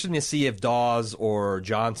it'll be interesting to see if Dawes or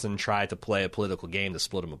Johnson try to play a political game to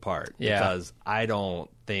split them apart. Yeah, because I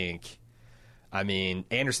don't think. I mean,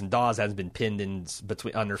 Anderson Dawes hasn't been pinned in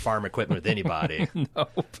under farm equipment with anybody.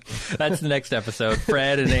 Nope. That's the next episode.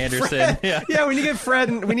 Fred and Anderson. Fred, yeah, we need to get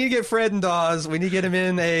Fred. We need to get Fred and Dawes. We need to get him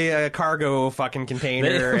in a cargo fucking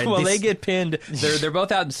container. They get pinned. They're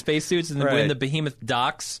both out in spacesuits, and then when the Behemoth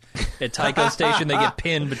docks at Tycho Station, they get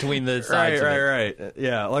pinned between the sides. Right.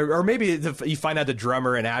 Yeah, or maybe you find out the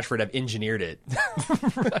Drummer and Ashford have engineered it.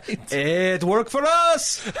 Right. It worked for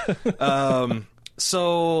us.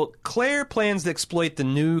 So Claire plans to exploit the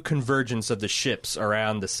new convergence of the ships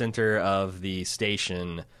around the center of the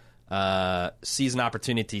station, sees an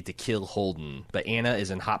opportunity to kill Holden, but Anna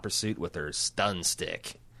is in hot pursuit with her stun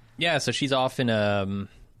stick. Yeah, so she's off in a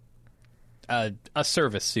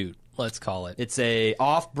service suit, let's call it. It's a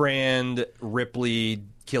off-brand Ripley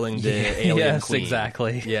killing the alien yes, queen.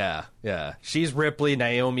 Exactly. Yeah. She's Ripley,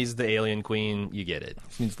 Naomi's the alien queen. You get it.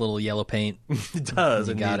 She needs a little yellow paint. It does.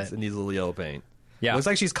 It needs a little yellow paint. Yeah. It looks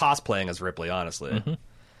like she's cosplaying as Ripley, honestly.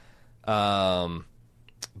 Mm-hmm.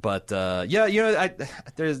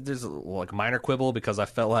 There's like minor quibble because I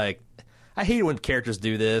felt like I hate it when characters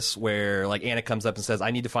do this where like Anna comes up and says,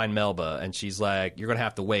 "I need to find Melba," and she's like, "You're gonna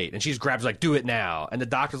have to wait," and she's grabs like, "Do it now," and the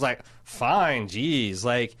doctor's like, "Fine, geez,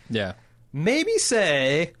 like, yeah, maybe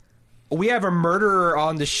say." We have a murderer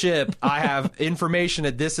on the ship. I have information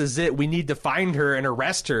that this is it. We need to find her and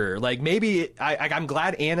arrest her. Like maybe I'm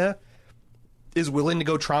glad Anna is willing to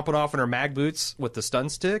go tromping off in her mag boots with the stun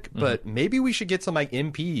stick, but maybe we should get some like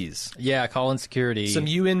MPs. Yeah, call in security. Some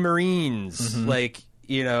UN Marines. Like,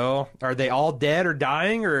 are they all dead or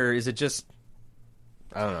dying, or is it just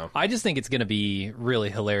I don't know. I just think it's going to be really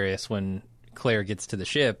hilarious when Claire gets to the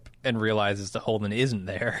ship and realizes that Holden isn't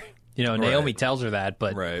there. Naomi tells her that,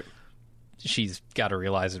 but she's got to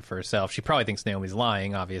realize it for herself. She probably thinks Naomi's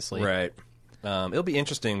lying, obviously. Right. It'll be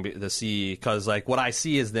interesting to see, because like what I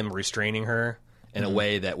see is them restraining her in a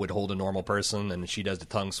way that would hold a normal person, and she does the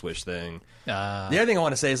tongue swish thing. The other thing I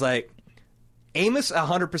want to say is like Amos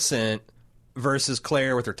 100% versus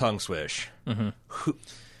Claire with her tongue swish. They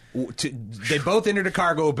both entered a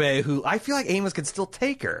cargo bay. Who I feel like Amos could still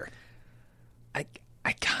take her.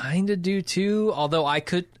 I kind of do too. Although I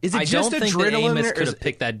could. Is it I just don't think adrenaline, that Amos could have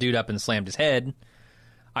picked that dude up and slammed his head.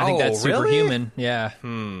 I think that's really? superhuman. Yeah.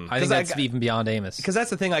 I think that's even beyond Amos. Because that's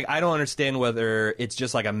the thing. Like, I don't understand whether it's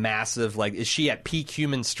just like a massive. Like, is she at peak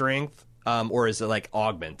human strength, or is it like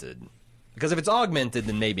augmented? Because if it's augmented,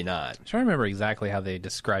 then maybe not. I'm trying to remember exactly how they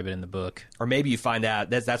describe it in the book. Or maybe you find out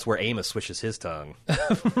that's where Amos swishes his tongue.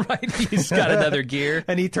 Right? He's got another gear.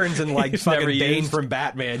 And he turns in like fucking Bane from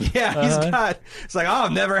Batman. Yeah, it's like, oh,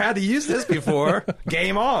 I've never had to use this before.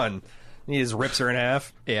 Game on. He just rips her in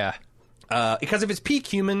half. Yeah. Because if it's peak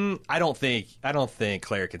human, I don't think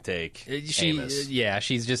Claire can take Amos. Yeah,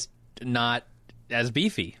 she's just not as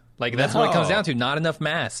beefy. Like, that's what it comes down to. Not enough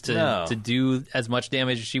mass to do as much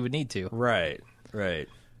damage as she would need to. Right.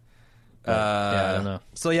 I don't know.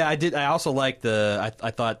 So, yeah, I also like I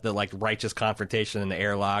thought the, like, righteous confrontation in the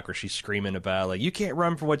airlock where she's screaming about, like, you can't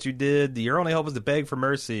run for what you did. Your only hope is to beg for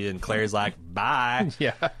mercy. And Claire's like, bye.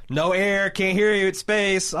 Yeah. No air. Can't hear you. It's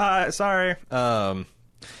space. Sorry.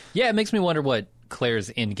 Yeah, it makes me wonder what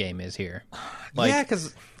Claire's end game is here. Like, yeah,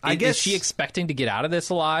 because I guess is she expecting to get out of this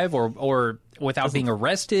alive, or without being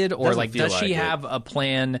arrested, or like does she have a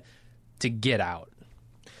plan to get out?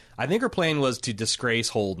 I think her plan was to disgrace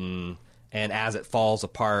Holden, and as it falls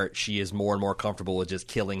apart, she is more and more comfortable with just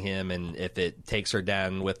killing him. And if it takes her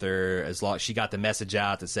down with her, as long she got the message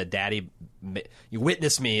out that said, "Daddy, you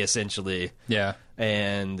witness me," essentially. Yeah.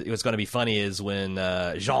 And what's going to be funny is when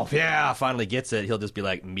Jean-Pierre finally gets it, he'll just be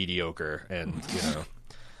like mediocre, and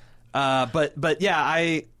But yeah,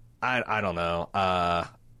 I don't know.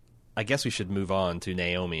 I guess we should move on to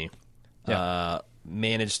Naomi. Yeah.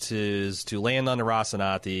 Managed to land on the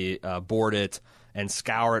Rocinante, board it, and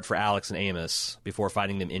scour it for Alex and Amos before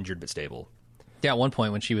finding them injured but stable. Yeah, at one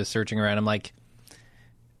point when she was searching around, I'm like,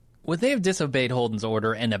 Would they have disobeyed Holden's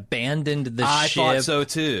order and abandoned the ship? I thought so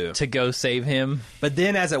too. To go save him. But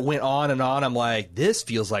then as it went on and on, I'm like, this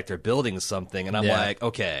feels like they're building something. And I'm like,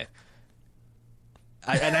 okay.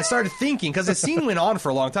 And I started thinking, because the scene went on for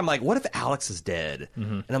a long time, like, what if Alex is dead?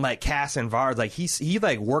 And I'm like, Cass and Vard, like, he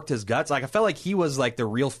like worked his guts. Like, I felt like he was like the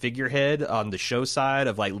real figurehead on the show side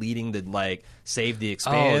of like leading the like Save the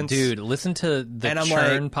Expanse. Oh, dude, listen to the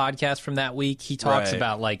Churn podcast from that week. He talks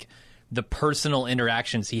about like the personal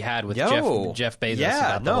interactions he had with Jeff Bezos.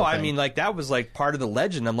 Yeah, about the whole thing. I mean, like, that was like part of the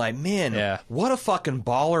legend. I'm like, man, what a fucking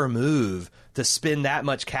baller move to spend that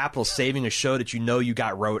much capital saving a show that you know you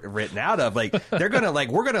got written out of. Like, they're gonna like,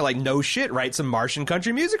 we're gonna like no shit write some Martian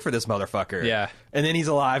country music for this motherfucker. Yeah, and then he's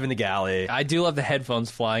alive in the galley. I do love the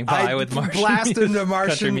headphones flying by with Martian blasting the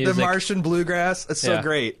Martian bluegrass. It's so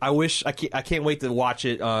great. I can't wait to watch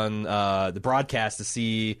it on the broadcast to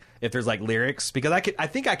see if there's like lyrics, because I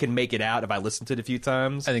think I can make it out if I listen to it a few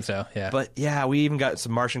times. I think so. Yeah, but yeah, we even got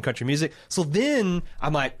some Martian country music. So then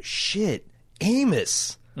I'm like, shit,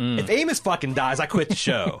 Amos. If Amos fucking dies, I quit the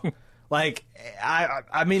show. Like,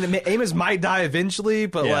 I mean, Amos might die eventually,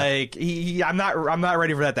 but like, I'm not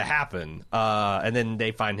ready for that to happen. And then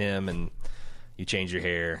they find him, and you change your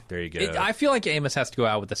hair. There you go. I feel like Amos has to go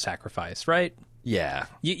out with a sacrifice, right? Yeah,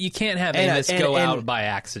 you can't have Amos go out by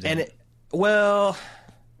accident. Well,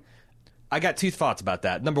 I got two thoughts about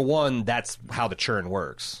that. Number one, that's how the churn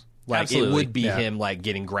works. Like, absolutely. It would be him, like,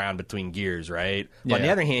 getting ground between gears, right? But on the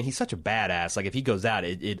other hand, he's such a badass. Like, if he goes out,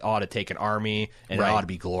 it ought to take an army, and it ought to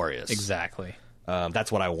be glorious. Exactly.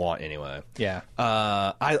 That's what I want, anyway. Yeah.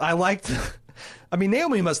 I liked... I mean,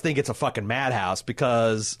 Naomi must think it's a fucking madhouse,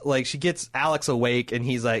 because, like, she gets Alex awake, and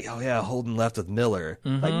he's like, oh, yeah, Holden left with Miller.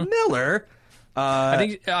 Like, Miller?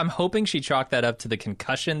 I'm hoping she chalked that up to the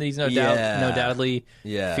concussion that he's no doubtly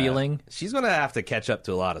feeling. She's going to have to catch up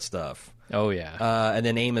to a lot of stuff. Oh, yeah. And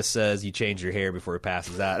then Amos says you change your hair before he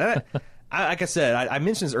passes out. And like I said, I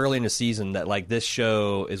mentioned this early in the season that, like, this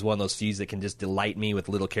show is one of those fews that can just delight me with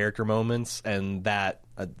little character moments, and that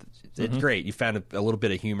it's great. You found a little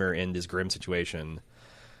bit of humor in this grim situation.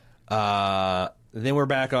 Then we're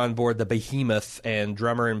back on board the Behemoth, and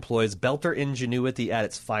Drummer employs Belter ingenuity at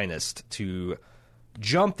its finest to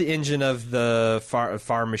jump the engine of the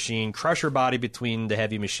farm machine, crush her body between the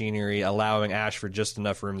heavy machinery, allowing Ashford just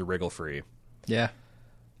enough room to wriggle free. Yeah.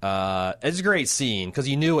 It's a great scene, because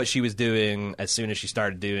you knew what she was doing as soon as she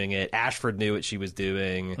started doing it. Ashford knew what she was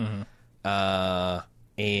doing. And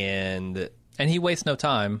he wastes no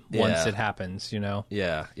time once it happens, you know?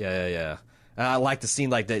 Yeah. And I like the scene,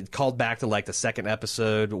 like, that called back to, like, the second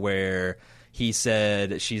episode where he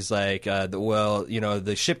said, she's like, well, you know,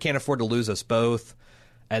 the ship can't afford to lose us both.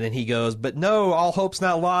 And then he goes, but no, all hope's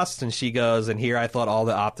not lost. And she goes, and here I thought all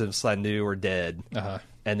the optimists I knew were dead.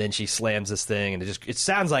 And then she slams this thing, and it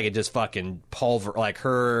sounds like it just fucking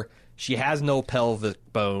she has no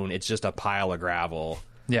pelvic bone. It's just a pile of gravel.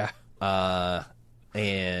 Yeah.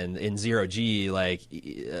 And in Zero G, like,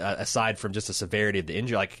 aside from just the severity of the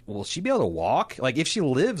injury, like, will she be able to walk? Like, if she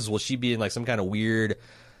lives, will she be in, like, some kind of weird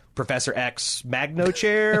Professor X Magno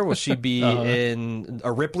chair? Will she be in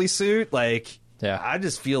a Ripley suit? Like, I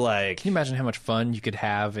just feel like... Can you imagine how much fun you could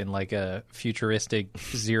have in, like, a futuristic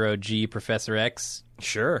Zero G Professor X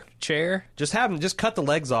chair? Just cut the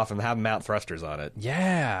legs off and have them mount thrusters on it.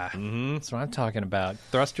 Yeah. That's what I'm talking about.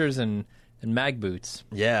 Thrusters and mag boots.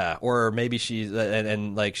 Yeah, or maybe she's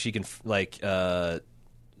and like she can one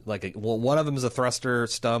of them is a thruster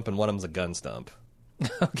stump and one of them's a gun stump.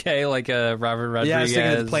 Okay, like Robert Rodriguez. Yeah, I was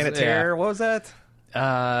thinking of Planet Terror. What was that?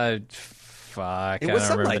 Fuck. It was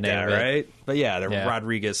something like that, right? But yeah, the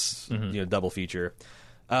Rodriguez, double feature.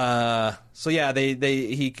 So yeah,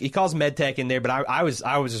 he calls MedTech in there, but I was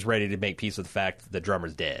just ready to make peace with the fact that the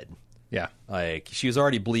drummer's dead. Yeah. Like, she was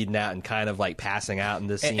already bleeding out and kind of, like, passing out in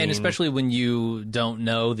this scene. And especially when you don't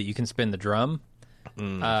know that you can spin the drum,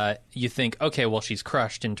 you think, okay, well, she's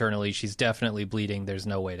crushed internally. She's definitely bleeding. There's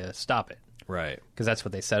no way to stop it. Right. Because that's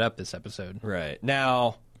what they set up this episode. Right.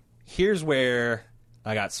 Now, here's where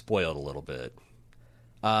I got spoiled a little bit.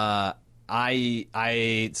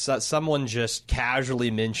 Someone just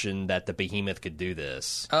casually mentioned that the Behemoth could do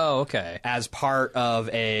this. Oh, okay. As part of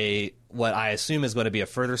what I assume is going to be a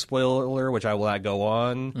further spoiler, which I will not go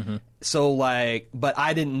on. So, like, but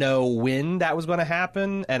I didn't know when that was going to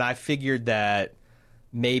happen, and I figured that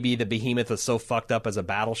maybe the Behemoth was so fucked up as a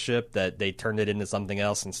battleship that they turned it into something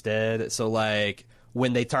else instead. So, like,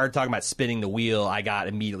 when they started talking about spinning the wheel, I got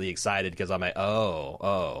immediately excited, because I'm like,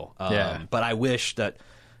 yeah. But I wish that...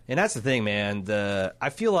 And that's the thing, man. I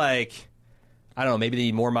feel like I don't know, maybe they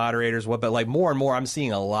need more moderators, but like more and more, I'm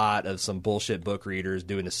seeing a lot of some bullshit book readers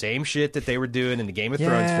doing the same shit that they were doing in the Game of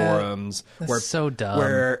Thrones forums. That's so dumb.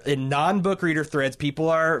 Where in non-book reader threads, people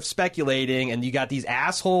are speculating, and you got these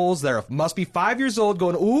assholes that must be 5 years old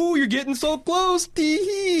going, "Ooh, you're getting so close,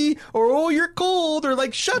 tee-hee," or "Oh, you're cold," or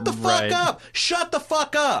like, "Shut the fuck up! Shut the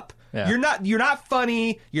fuck up!" Yeah. You're not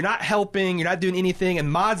funny, you're not helping, you're not doing anything, and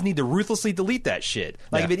mods need to ruthlessly delete that shit.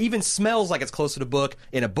 Like if it even smells like it's close to the book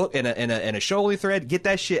in a show-only thread, get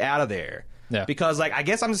that shit out of there. Yeah. Because like I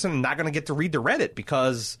guess I'm just not gonna get to read the Reddit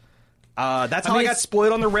because that's how I got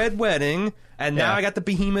spoiled on the Red Wedding, and now I got the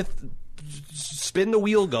behemoth spin the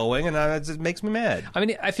wheel going, and it just makes me mad. I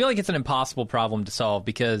mean, I feel like it's an impossible problem to solve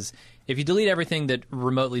because if you delete everything that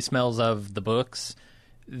remotely smells of the books,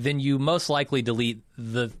 then you most likely delete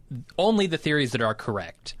only the theories that are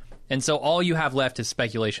correct. And so all you have left is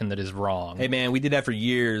speculation that is wrong. Hey, man, we did that for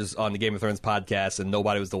years on the Game of Thrones podcast, and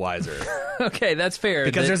nobody was the wiser. Okay, that's fair.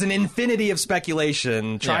 Because there's an infinity of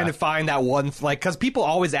speculation trying to find that one... because people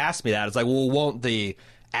always ask me that. It's like, well, won't the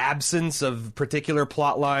absence of particular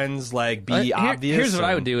plot lines be obvious? Here's what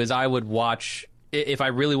I would do is I would watch... If I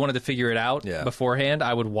really wanted to figure it out beforehand,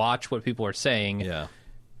 I would watch what people are saying. Yeah.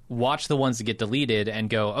 Watch the ones that get deleted and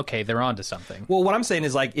go, okay, they're onto something. Well, what I'm saying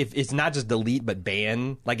is, like, if it's not just delete but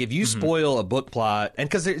ban, like, if you spoil a book plot, and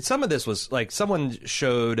because some of this was, like, someone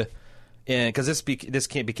showed, because this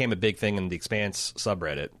became a big thing in the Expanse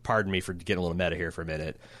subreddit. Pardon me for getting a little meta here for a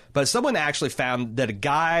minute. But someone actually found that a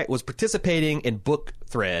guy was participating in book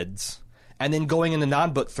threads and then going into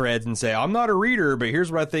non-book threads and say, I'm not a reader, but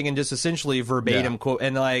here's what I think, and just essentially verbatim quote,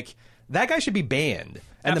 and, like, that guy should be banned.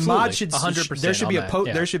 And absolutely. The mod should 100%.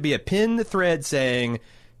 There should be a pinned thread saying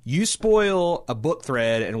you spoil a book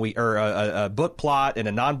thread and a book plot and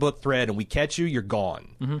a non-book thread and we catch you, you're gone.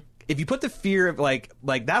 Mm-hmm. If you put the fear of like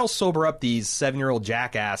that'll sober up these 7-year-old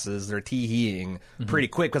jackasses that are tee-heeing pretty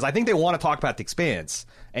quick because I think they want to talk about the Expanse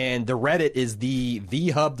and the Reddit is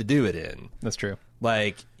the hub to do it in. That's true.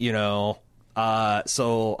 Like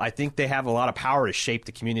so I think they have a lot of power to shape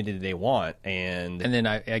the community that they want, and then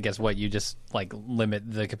I guess you just like limit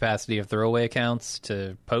the capacity of throwaway accounts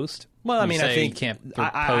to post. Well, I mean, I think you can't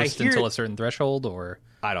post until a certain threshold, or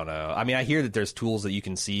I don't know. I mean, I hear that there's tools that you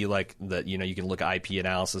can see, like that you can look at IP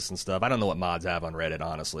analysis and stuff. I don't know what mods have on Reddit,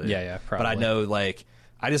 honestly. Yeah, probably. But I know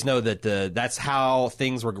I just know that that's how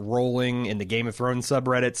things were rolling in the Game of Thrones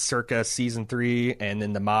subreddit circa season 3, and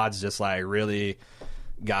then the mods just like really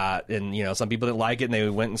got, and some people didn't like it and they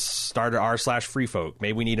went and started r/freefolk.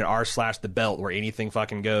 Maybe we need an r/the belt where anything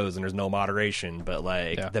fucking goes and there's no moderation, but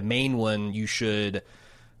the main one, you should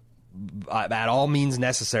at all means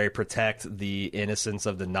necessary protect the innocence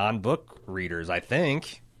of the non-book readers, I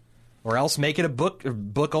think, or else make it a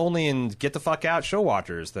book only and get the fuck out show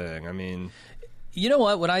watchers thing. I mean, you know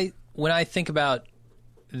what, when I think about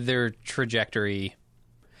their trajectory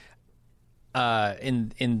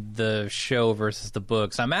in the show versus the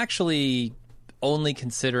books, I'm actually only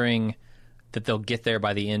considering that they'll get there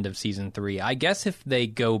by the end of season 3. I guess if they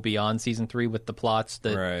go beyond season 3 with the plots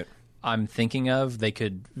that I'm thinking of, they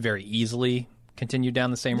could very easily continue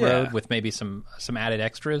down the same road with maybe some added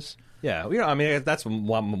extras. Yeah, I mean, that's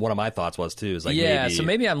one of my thoughts was too. Is so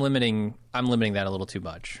maybe I'm limiting that a little too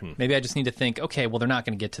much. Maybe I just need to think, okay, well, they're not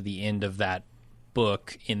going to get to the end of that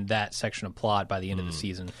book in that section of plot by the end of the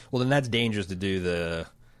season. Well, then that's dangerous to do the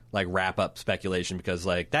wrap up speculation because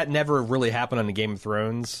that never really happened on the Game of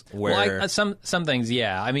Thrones. Where some things,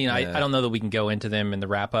 I mean, I don't know that we can go into them in the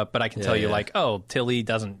wrap up, but I can tell you Tilly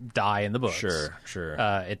doesn't die in the books. Sure.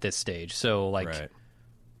 At this stage, so I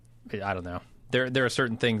don't know. There are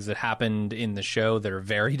certain things that happened in the show that are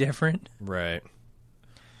very different. Right.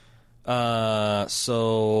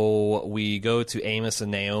 So we go to Amos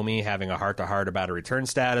and Naomi having a heart-to-heart about a return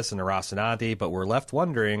status in the Rocinante, but we're left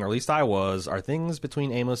wondering, or at least I was, are things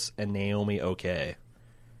between Amos and Naomi okay?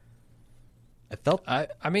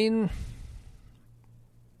 I mean,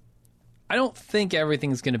 I don't think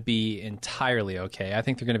everything's going to be entirely okay. I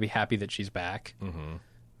think they're going to be happy that she's back. Mm-hmm.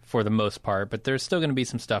 For the most part, but there's still going to be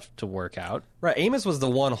some stuff to work out. Right, Amos was the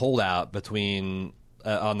one holdout between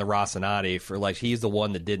on the Rocinante for he's the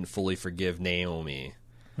one that didn't fully forgive Naomi.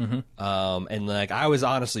 Mm-hmm. And I was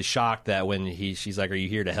honestly shocked that when she's like, "Are you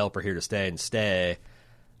here to help or here to stay?" and stay,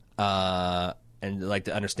 and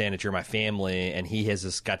to understand that you're my family, and he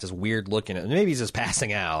has got this weird look in it. Maybe he's just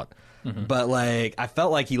passing out. Mm-hmm. But I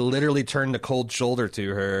felt like he literally turned a cold shoulder to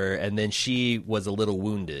her, and then she was a little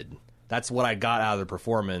wounded. That's what I got out of the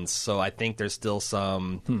performance, so I think there's still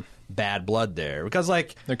some bad blood there, because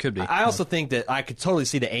like there could be. I also think that I could totally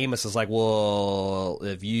see that Amos is like, well,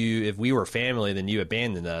 if we were family, then you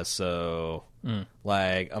abandoned us. So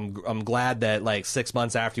like I'm glad that like 6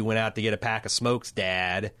 months after you went out to get a pack of smokes,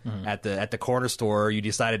 Dad, at the corner store, you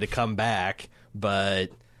decided to come back, but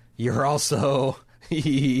you're also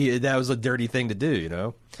that was a dirty thing to do, you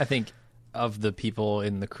know. I think of the people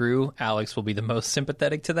in the crew, Alex will be the most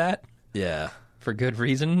sympathetic to that. Yeah. For good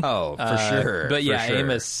reason. Oh, for sure. But yeah, sure.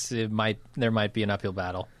 Amos, there might be an uphill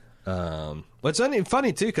battle. What's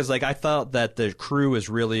funny too, because like I thought that the crew was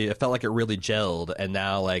really, it felt like it really gelled, and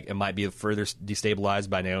now like it might be further destabilized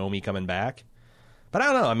by Naomi coming back. But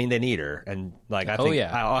I don't know. I mean, they need her, and like I think,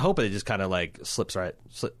 I hope it just kind of like slips right.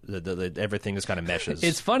 Everything just kind of meshes.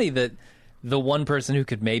 It's funny that the one person who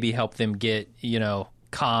could maybe help them get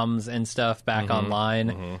comms and stuff back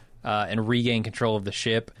online. And regain control of the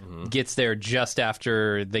ship, gets there just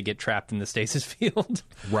after they get trapped in the stasis field.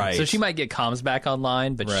 Right. So she might get comms back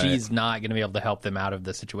online, but she's not going to be able to help them out of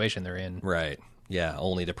the situation they're in. Right. Yeah,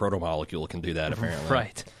 only the protomolecule can do that, apparently.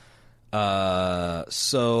 Right.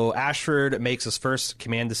 So Ashford makes his first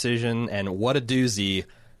command decision, and what a doozy.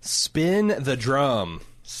 Spin the drum.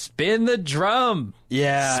 Spin the drum.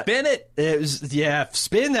 Yeah. Spin it.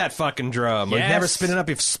 Spin that fucking drum. Yes. We'd never spin it up.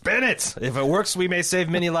 Spin it. If it works, we may save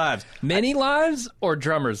many lives. Many lives or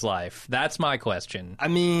drummer's life? That's my question. I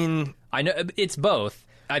mean, I know it's both.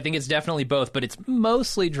 I think it's definitely both, but it's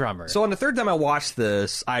mostly drummer. So on the third time I watched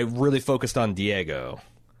this, I really focused on Diego.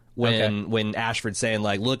 When Ashford's saying,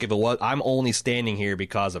 like, look, if it was, I'm only standing here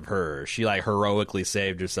because of her. She, like, heroically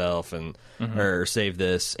saved herself and or saved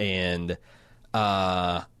this, and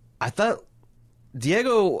I thought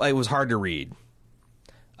Diego, it was hard to read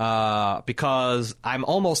because I'm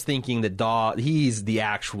almost thinking that he's the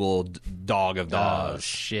actual dog of Dawes. Oh,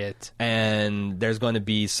 shit. And there's going to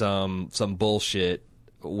be some bullshit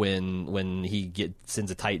when he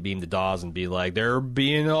sends a tight beam to Dawes and be like, they're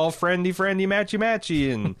being all friendly,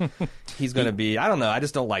 matchy, and he's going to be, I don't know, I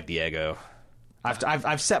just don't like Diego.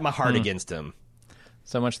 I've set my heart against him.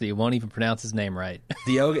 So much that you won't even pronounce his name right.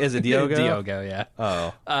 Diogo? Is it Diogo? Diogo, yeah.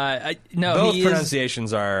 Oh. No, both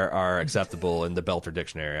pronunciations are acceptable in the Belter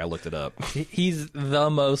dictionary. I looked it up. He's the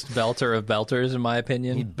most Belter of Belters, in my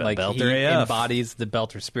opinion. He embodies the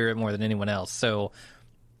Belter spirit more than anyone else. So,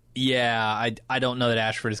 yeah, I don't know that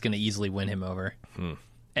Ashford is going to easily win him over.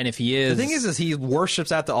 And if he is... The thing is he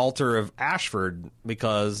worships at the altar of Ashford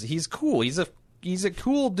because he's cool. He's a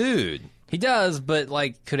cool dude. He does, but,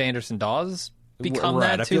 like, could Anderson Dawes become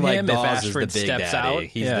right. that I to feel him like if Dawes Ashford is the big steps daddy. out?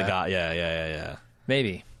 He's the guy. Yeah.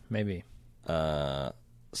 Maybe.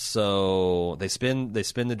 So they spin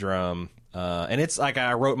the drum, and it's like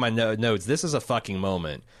I wrote in my notes. This is a fucking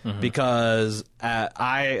moment because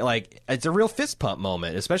it's a real fist pump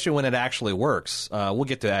moment, especially when it actually works. We'll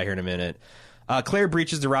get to that here in a minute. Claire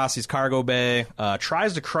breaches DeRossi's cargo bay,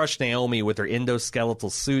 tries to crush Naomi with her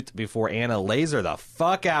endoskeletal suit before Anna lays her the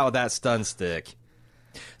fuck out with that stun stick.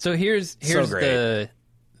 So here's so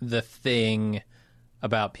the thing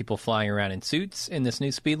about people flying around in suits in this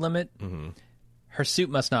new speed limit. Her suit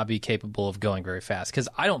must not be capable of going very fast, because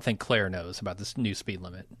I don't think Claire knows about this new speed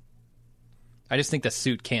limit. I just think the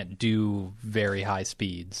suit can't do very high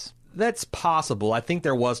speeds. That's possible. I think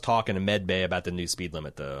there was talk in a med bay about the new speed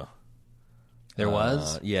limit, though. There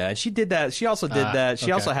was? Yeah, and she did that. She also did that.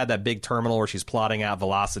 She also had that big terminal where she's plotting out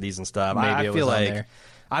velocities and stuff. Maybe I feel like there.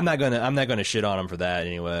 I'm not gonna shit on him for that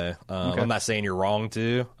anyway. I'm not saying you're wrong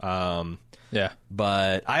to. Yeah.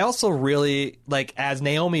 But I also really, like, as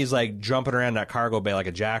Naomi's, like, jumping around that cargo bay like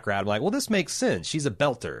a jackrabbit, I'm like, well, this makes sense. She's a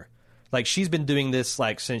belter. Like, she's been doing this,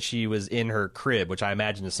 like, since she was in her crib, which I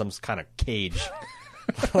imagine is some kind of cage.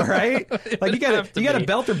 All right? Like, you got a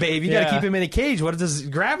belter baby. You got to keep him in a cage. What if this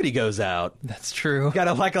gravity goes out? That's true. You got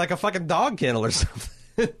to, like a fucking dog kennel or something.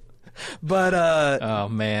 But oh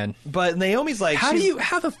man! But Naomi's like, how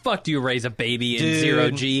the fuck do you raise a baby in zero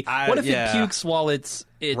G? What if it pukes while it's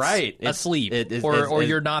right asleep, or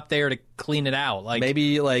you're not there to clean it out? Like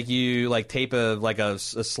maybe like you like tape a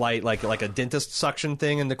slight like a dentist suction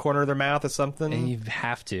thing in the corner of their mouth or something. And you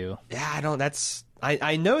have to. Yeah, I don't.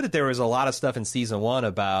 I know that there was a lot of stuff in season 1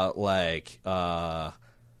 about like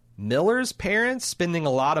Miller's parents spending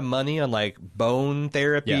a lot of money on like bone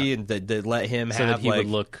therapy and to let him so have that he would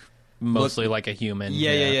look mostly like a human.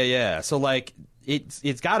 Yeah. So like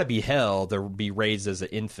it's got to be hell to be raised as an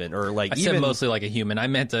infant, or like I said mostly like a human. I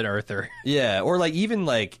meant an earther. Yeah, or like even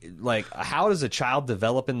like how does a child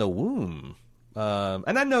develop in the womb?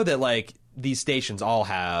 And I know that like these stations all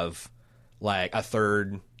have like a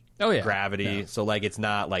third gravity. Yeah. So like it's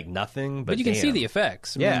not like nothing, but you can see the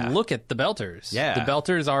effects. I mean, look at the Belters. Yeah. The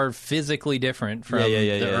Belters are physically different from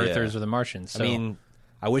the Earthers or the Martians. So. I mean,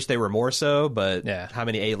 I wish they were more so, but how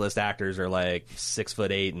many A-list actors are like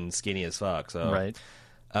 6'8" and skinny as fuck? So right.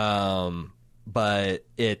 But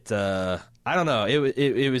it, I don't know.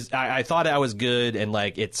 It was. I thought I was good, and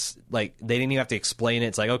like it's like they didn't even have to explain it.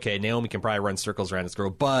 It's like, okay, Naomi can probably run circles around this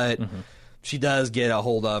girl, but she does get a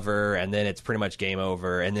hold of her, and then it's pretty much game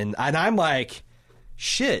over. And I'm like,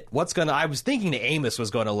 shit, what's gonna? I was thinking that Amos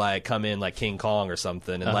was gonna like come in like King Kong or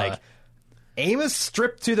something, and like. Amos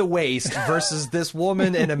stripped to the waist versus this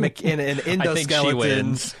woman in an endoskeleton. I think she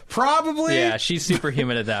wins. Probably. Yeah, she's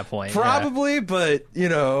superhuman at that point. Probably, but, you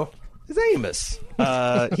know, it's Amos.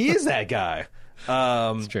 He is that guy.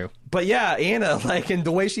 It's true. But yeah, Anna, like, and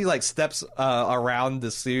the way she, like, steps around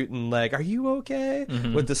the suit and, like, are you okay?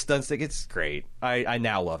 With the stun stick, it's great. I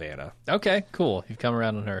now love Anna. Okay, cool. You've come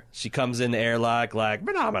around on her. She comes in the airlock, like,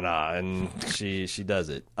 phenomena, and she does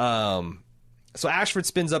it. So Ashford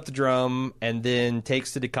spins up the drum and then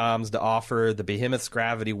takes to the comms to offer the Behemoth's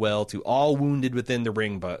gravity well to all wounded within the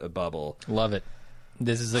ring bubble. Love it.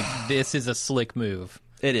 This is a slick move.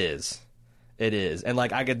 It is, and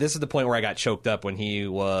like this is the point where I got choked up when he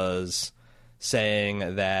was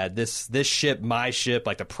saying that this ship, my ship,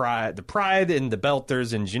 like the pride in the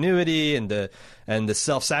Belters' ingenuity and the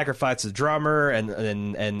self-sacrifice of the drummer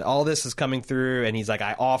and all this is coming through, and he's like,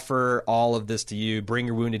 I offer all of this to you. Bring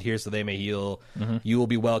your wounded here so they may heal. You will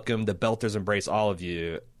be welcome. The Belters embrace all of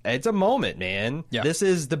you. It's a moment, man. Yeah. This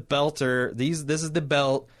is the Belter. This is the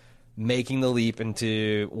Belt making the leap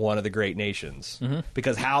into one of the great nations.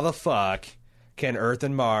 Because how the fuck can Earth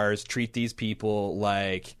and Mars treat these people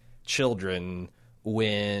like children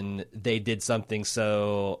when they did something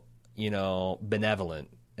so, you know, benevolent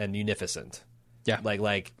and munificent?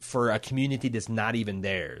 Like for a community that's not even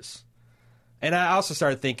theirs. And I also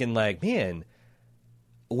started thinking, like, man,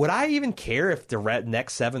 would I even care if the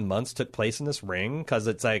next 7 months took place in this ring? Because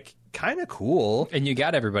it's like kind of cool, and you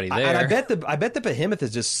got everybody there. And I bet the Behemoth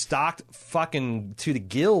is just stocked fucking to the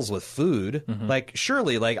gills with food. Like,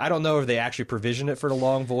 surely, like, I don't know if they actually provision it for the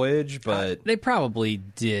long voyage, but they probably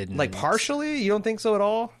did. Like, partially, you don't think so at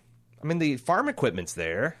all? I mean, the farm equipment's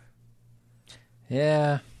there.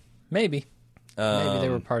 Yeah, maybe. Maybe they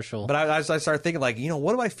were partial. But I started thinking, like, you know,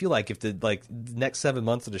 what do I feel like if the next 7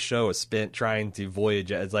 months of the show is spent trying to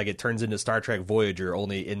voyage as, like, it turns into Star Trek Voyager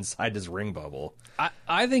only inside this ring bubble?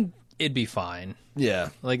 I think it'd be fine. Yeah.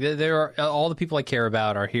 Like, there are all the people I care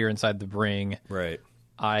about are here inside the ring. Right.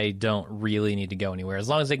 I don't really need to go anywhere as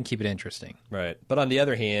long as they can keep it interesting. Right. But on the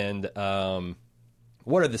other hand,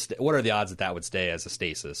 what are the odds that would stay as a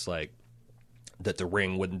stasis? Like, that the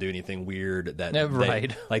ring wouldn't do anything weird, that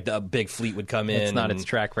right. Like the big fleet would come in. It's not its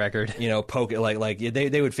track record. You know, poke it like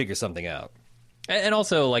they would figure something out. And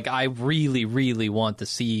also, like, I really, really want to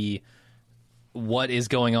see what is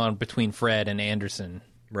going on between Fred and Anderson.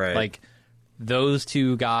 Right. Like, those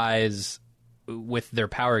two guys with their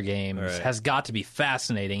power games has got to be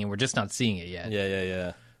fascinating, and we're just not seeing it yet.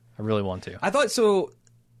 Yeah. I really want to. I thought so.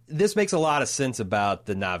 This makes a lot of sense about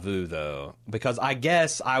the Nauvoo, though, because I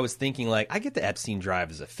guess I was thinking, like, I get the Epstein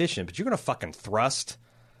drive is efficient, but you're going to fucking thrust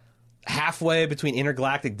halfway between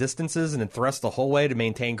intergalactic distances and then thrust the whole way to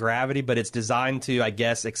maintain gravity, but it's designed to, I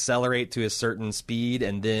guess, accelerate to a certain speed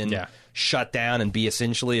and then shut down and be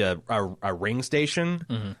essentially a ring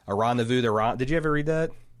station, a rendezvous de Rama. Did you ever read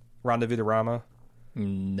that? Rendezvous de Rama?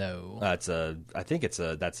 No. It's either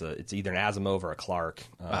an Asimov or a Clark,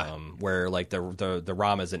 where like the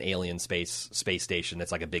Rama is an alien space station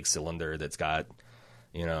that's like a big cylinder that's got,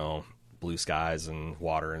 you know, blue skies and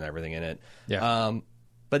water and everything in it. Yeah.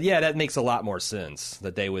 But yeah, that makes a lot more sense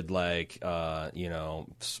that they would like, you know,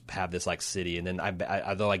 have this like city, and then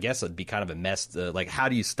although I guess it'd be kind of a mess. Like, how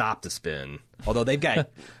do you stop the spin? Although they've got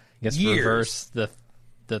years. Reverse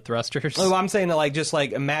the thrusters. Oh, I'm saying that, like, just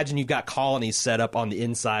like imagine you've got colonies set up on the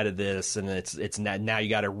inside of this, and it's now you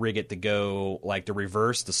got to rig it to go like the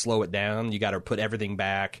reverse to slow it down. You got to put everything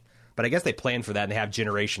back. But I guess they plan for that, and they have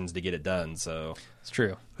generations to get it done. So it's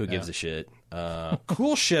true. Who gives a shit?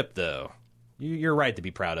 Cool ship though. You're right to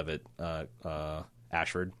be proud of it,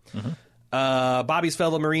 Ashford. Bobby's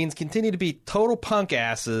fellow Marines continue to be total punk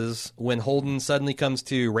asses when Holden suddenly comes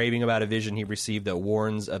to, raving about a vision he received that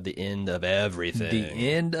warns of the end of everything.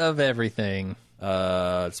 The end of everything.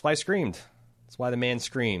 That's why I screamed. That's why the man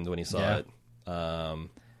screamed when he saw it.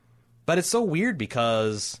 But it's so weird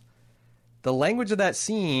because the language of that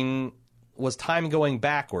scene was time going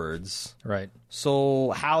backwards. Right.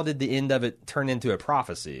 So how did the end of it turn into a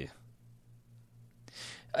prophecy?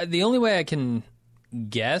 The only way I can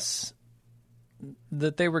guess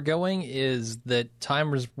that they were going is that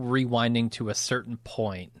time was rewinding to a certain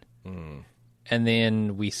point, and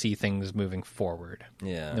then we see things moving forward.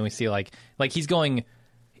 Yeah. And then we see like he's going.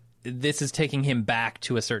 This is taking him back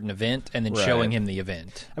to a certain event and then showing him the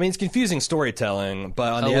event. I mean, it's confusing storytelling,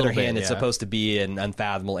 but on the other hand, it's supposed to be an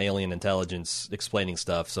unfathomable alien intelligence explaining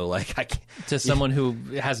stuff. So, like, to someone who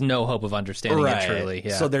has no hope of understanding it truly.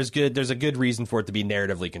 Yeah. So there's a good reason for it to be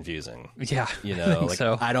narratively confusing. Yeah, you know, like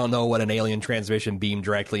so. I don't know what an alien transmission beamed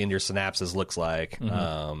directly into your synapses looks like.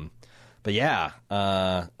 But yeah,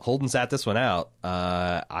 Holden sat this one out.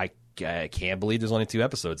 I can't believe there's only 2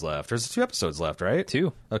 episodes left. There's 2 episodes left, right?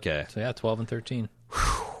 2. Okay. So yeah, 12 and 13.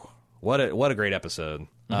 What a great episode.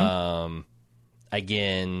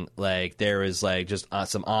 Again, like there was like just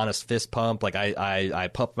some honest fist pump. Like I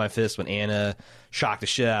pumped my fist when Anna shocked the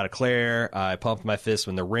shit out of Claire. I pumped my fist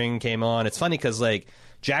when The Ring came on. It's funny because like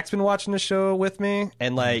Jack's been watching the show with me,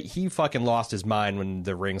 and like he fucking lost his mind when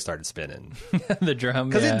The Ring started spinning. The drum,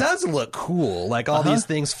 because it does look cool, like all these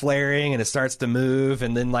things flaring, and it starts to move,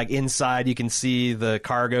 and then like inside you can see the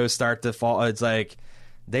cargo start to fall. It's like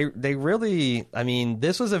they really. I mean,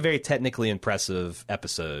 this was a very technically impressive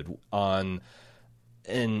episode on.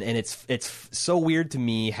 And it's so weird to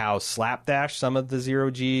me how slapdash some of the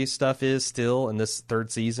Zero-G stuff is still in this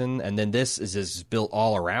 3rd season, and then this is just built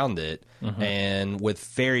all around it, and with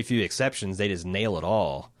very few exceptions, they just nail it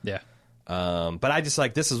all. Yeah. But I just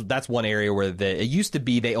like that's one area where it used to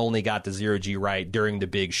be they only got the Zero-G right during the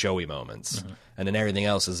big showy moments, and then everything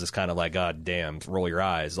else is just kind of like, God damn, roll your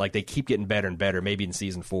eyes. Like they keep getting better and better. Maybe in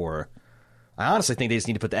season 4, I honestly think they just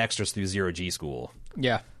need to put the extras through Zero-G school.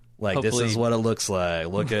 Yeah. Like hopefully. This is what it looks like.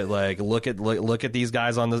 Look at these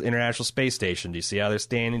guys on the International Space Station. Do you see how they're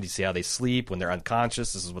standing? Do you see how they sleep when they're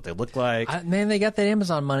unconscious? This is what they look like. Man, they got that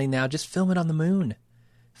Amazon money now. Just film it on the moon.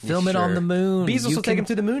 Film it on the moon. Bezos will take him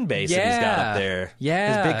to the moon base that he's got up there.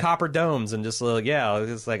 Yeah. His big copper domes and just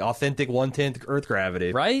it's like authentic 1/10 Earth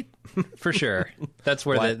gravity. Right? For sure. That's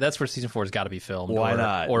where season 4 has got to be filmed. Why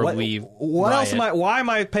not? Or why am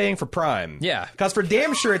I paying for Prime? Yeah. Because for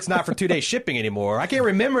damn sure it's not for 2-day shipping anymore. I can't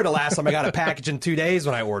remember the last time I got a package in 2 days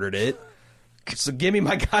when I ordered it. So give me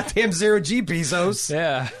my goddamn Zero-G, Bezos.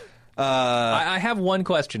 Yeah. I have one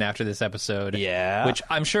question after this episode, which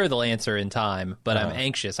I'm sure they'll answer in time, but I'm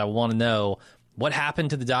anxious. I want to know what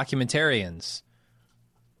happened to the documentarians.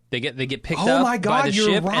 They get picked up by the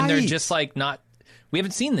ship, and they're just like not. We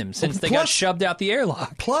haven't seen them since they got shoved out the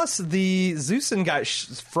airlock. Plus, the Zeusen got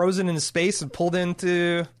frozen in space and pulled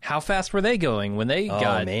into. How fast were they going when they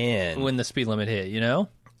when the speed limit hit? You know.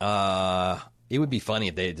 It would be funny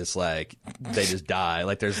if they just die.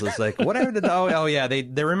 Like there's this like whatever. Oh yeah, they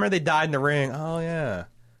remember they died in The Ring. Oh yeah.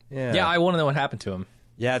 I want to know what happened to him.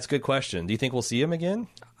 Yeah, it's a good question. Do you think we'll see him again?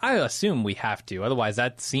 I assume we have to. Otherwise,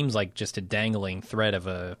 that seems like just a dangling thread of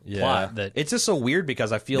a plot. That it's just so weird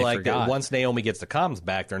because I feel like that once Naomi gets the comms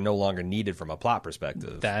back, they're no longer needed from a plot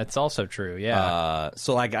perspective. That's also true. Yeah.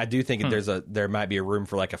 So like I do think there might be a room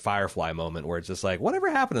for like a Firefly moment where it's just like whatever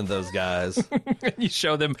happened to those guys. You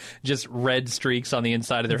show them just red streaks on the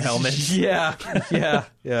inside of their helmets. Yeah.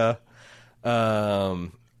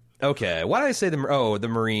 Okay, why did I say the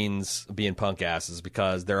Marines being punk asses?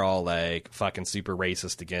 Because they're all like fucking super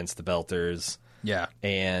racist against the Belters. Yeah.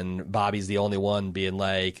 And Bobby's the only one being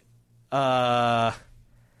like, they're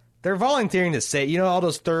volunteering to say, you know, all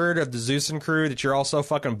those third of the Zeusen crew that you're all so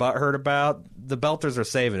fucking butthurt about, the Belters are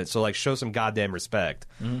saving it, so like show some goddamn respect.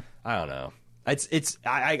 I don't know.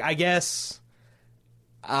 I guess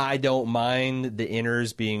I don't mind the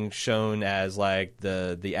inners being shown as like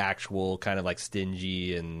the actual kind of like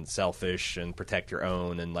stingy and selfish and protect your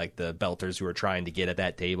own, and like the Belters who are trying to get at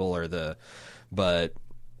that table but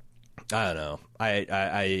I don't know.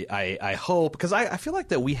 I hope, because I feel like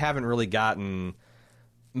that we haven't really gotten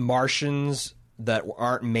Martians that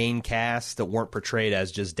aren't main cast that weren't portrayed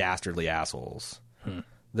as just dastardly assholes.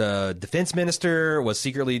 The defense minister was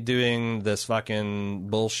secretly doing this fucking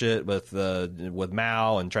bullshit with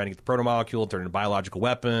Mao and trying to get the proto-molecule turned into a biological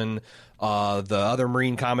weapon. The other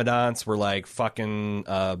Marine commandants were like fucking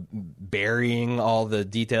burying all the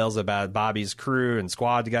details about Bobby's crew and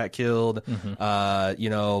squad that got killed. You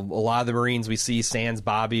know, a lot of the Marines we see sans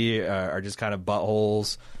Bobby are just kind of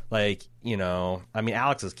buttholes. Like, you know, I mean,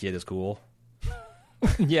 Alex's kid is cool.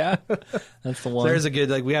 Yeah, that's the one. So there's a good,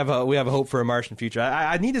 like, we have a hope for a Martian future.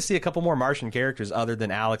 I need to see a couple more Martian characters other than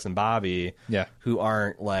Alex and Bobby, who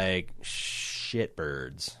aren't like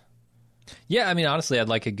shitbirds. Yeah, I mean, honestly, I'd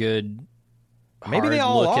like a good maybe they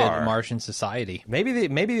all look are at Martian society. Maybe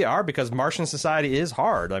they are, because Martian society is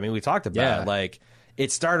hard. I mean, we talked about like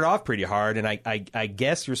it started off pretty hard, and I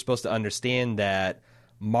guess you're supposed to understand that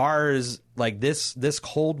Mars, like this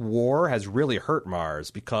Cold War has really hurt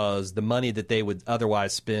Mars because the money that they would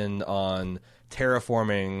otherwise spend on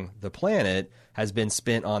terraforming the planet has been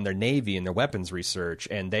spent on their Navy and their weapons research,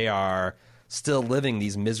 and they are still living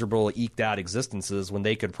these miserable, eked out existences when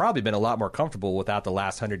they could probably been a lot more comfortable without the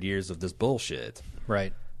last 100 years of this bullshit.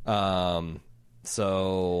 Right.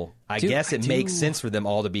 So I guess it makes sense for them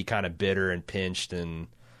all to be kind of bitter and pinched and,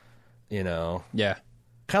 Yeah.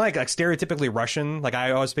 Kind of like stereotypically Russian. Like,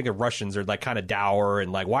 I always think of Russians are, like, kind of dour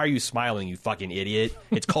and, like, why are you smiling, you fucking idiot?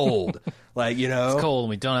 It's cold. Like, It's cold and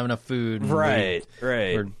we don't have enough food. Right.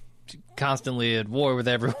 We're constantly at war with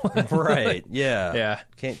everyone. Right, yeah.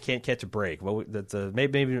 Yeah. Can't catch a break. Well,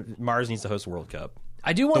 maybe Mars needs to host the World Cup.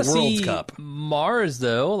 I do want to see Mars,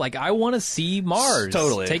 though. Like, I want to see Mars.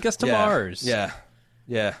 Totally. Take us to Mars. Yeah.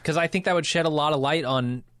 Yeah. Because I think that would shed a lot of light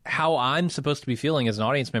on how I'm supposed to be feeling as an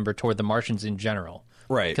audience member toward the Martians in general.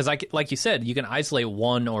 Right. Because, like you said, you can isolate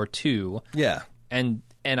one or two. Yeah. And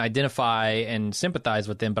identify and sympathize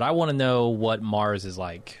with them, but I want to know what Mars is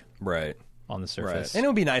like. Right. On the surface. Right. And it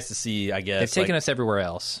would be nice to see, I guess. They've taken us everywhere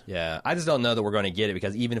else. Yeah. I just don't know that we're going to get it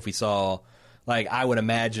because even if we saw, like, I would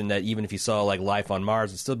imagine that even if you saw, like, life on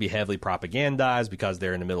Mars, it would still be heavily propagandized because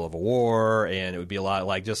they're in the middle of a war, and it would be a lot,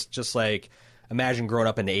 like, just like, imagine growing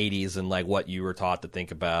up in the 80s and, like, what you were taught to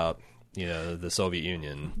think about, the Soviet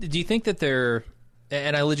Union. Do you think that they're,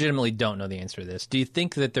 and I legitimately don't know the answer to this, do you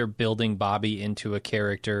think that they're building Bobby into a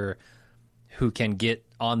character who can get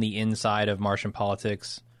on the inside of Martian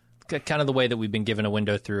politics? Kind of the way that we've been given a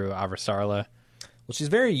window through Avasarala. Well, she's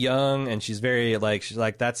very young, and she's very,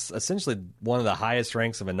 that's essentially one of the highest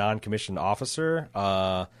ranks of a non-commissioned officer.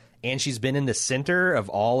 And she's been in the center of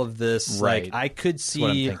all of this. Right. Like, I could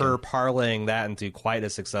see her parlaying that into quite a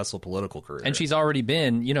successful political career. And she's already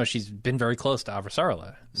been, she's been very close to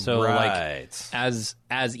Avasarala. So, like, as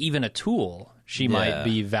even a tool, she might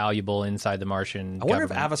be valuable inside the Martian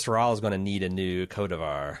government. I wonder if Avasarala is going to need a new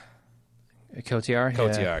Kotivar. Kotiar?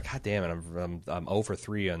 Yeah. God damn it, I'm 0 for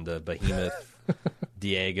 3 on the Behemoth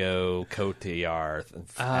Diego Kotiar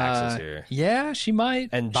axis here. Yeah, she might.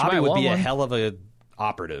 And Bobby would be a hell of a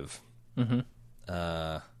operative. Mm-hmm.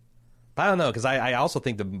 But I don't know, because I also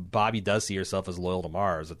think that Bobby does see herself as loyal to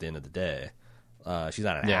Mars at the end of the day. She's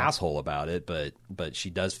not an asshole about it, but she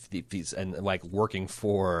does, and like working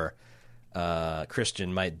for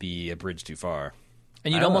Christian might be a bridge too far.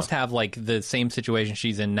 And you'd almost have like the same situation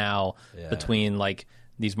she's in now between like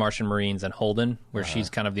these Martian Marines and Holden, where she's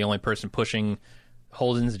kind of the only person pushing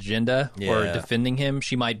Holden's agenda or defending him.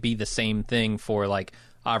 She might be the same thing for like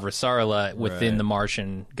Avasarala within the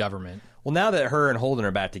Martian government. Well, now that her and Holden are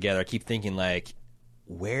back together, I keep thinking like,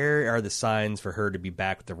 where are the signs for her to be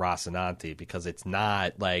back with the Rocinante? Because it's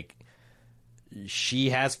not like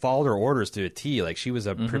she has followed her orders to a T. Like, she was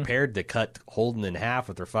prepared to cut Holden in half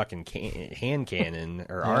with her fucking hand cannon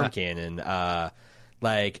or arm cannon.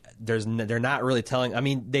 Like, they're not really telling. I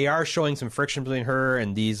mean, they are showing some friction between her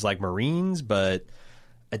and these like Marines, but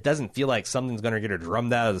it doesn't feel like something's going to get her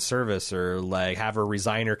drummed out of the service or like have her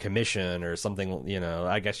resign her commission or something.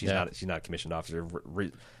 I guess she's not a commissioned officer.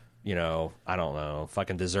 I don't know.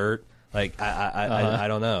 Fucking desert. Like, I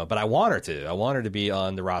don't know, but I want her to. I want her to be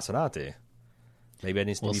on the Rocinante. Maybe I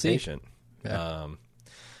need to be patient. Yeah.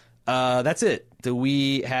 That's it. Do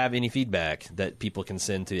we have any feedback that people can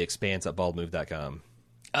send to expanse@baldmove.com?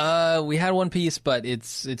 We had one piece, but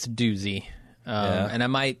it's a doozy. And I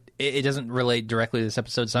might, it doesn't relate directly to this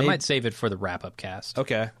episode, so I might save it for the wrap-up cast.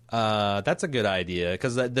 Okay. That's a good idea,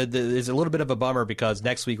 because there's a little bit of a bummer, because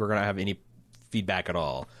next week we're going to have any feedback at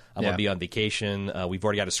all. I'm going to be on vacation. We've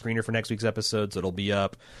already got a screener for next week's episode, so it'll be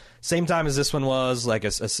up same time as this one was, like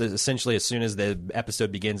essentially as soon as the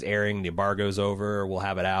episode begins airing, the embargo's over, we'll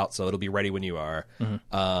have it out, so it'll be ready when you are.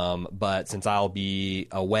 Mm-hmm. But since I'll be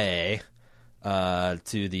away to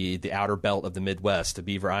the outer belt of the Midwest, to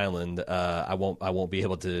Beaver Island, I won't be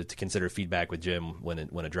able to consider feedback with Jim when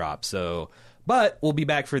it drops. So, but we'll be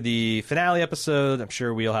back for the finale episode. I'm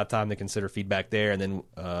sure we'll have time to consider feedback there, and then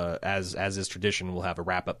as is tradition, we'll have a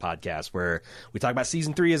wrap up podcast where we talk about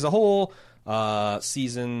season 3 as a whole.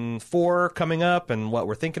 Season 4 coming up and what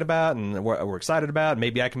we're thinking about and what we're excited about.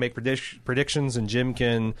 Maybe I can make predictions and Jim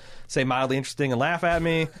can say mildly interesting and laugh at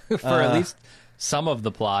me. For at least some of the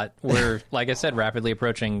plot. We're, like I said, rapidly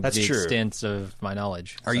approaching the extent of my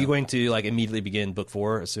knowledge. Are you going to like immediately begin book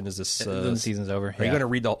 4 as soon as this the season's over? Are you going to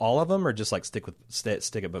read all of them or just like stick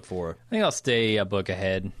at book 4? I think I'll stay a book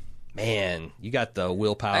ahead. Man, you got the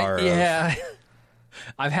willpower.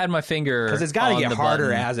 I've had my finger because it's got to get harder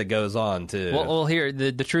button. as it goes on too. Well, here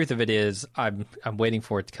the truth of it is, I'm waiting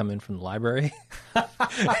for it to come in from the library,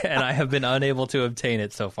 and I have been unable to obtain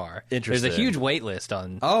it so far. Interesting. There's a huge wait list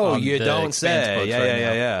on. Oh, on you the don't Expanse say. books Yeah, right yeah,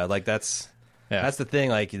 now. yeah. Like that's the thing.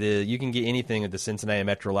 Like you can get anything at the Cincinnati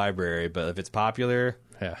Metro Library, but if it's popular,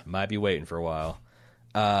 might be waiting for a while.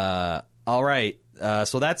 All right.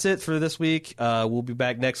 So that's it for this week. We'll be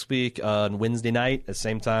back next week on Wednesday night at the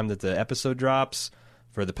same time that the episode drops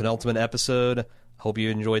for the penultimate episode. Hope you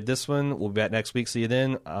enjoyed this one. We'll be back next week. See you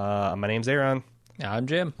then. My name's Aaron. I'm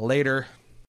Jim. Later.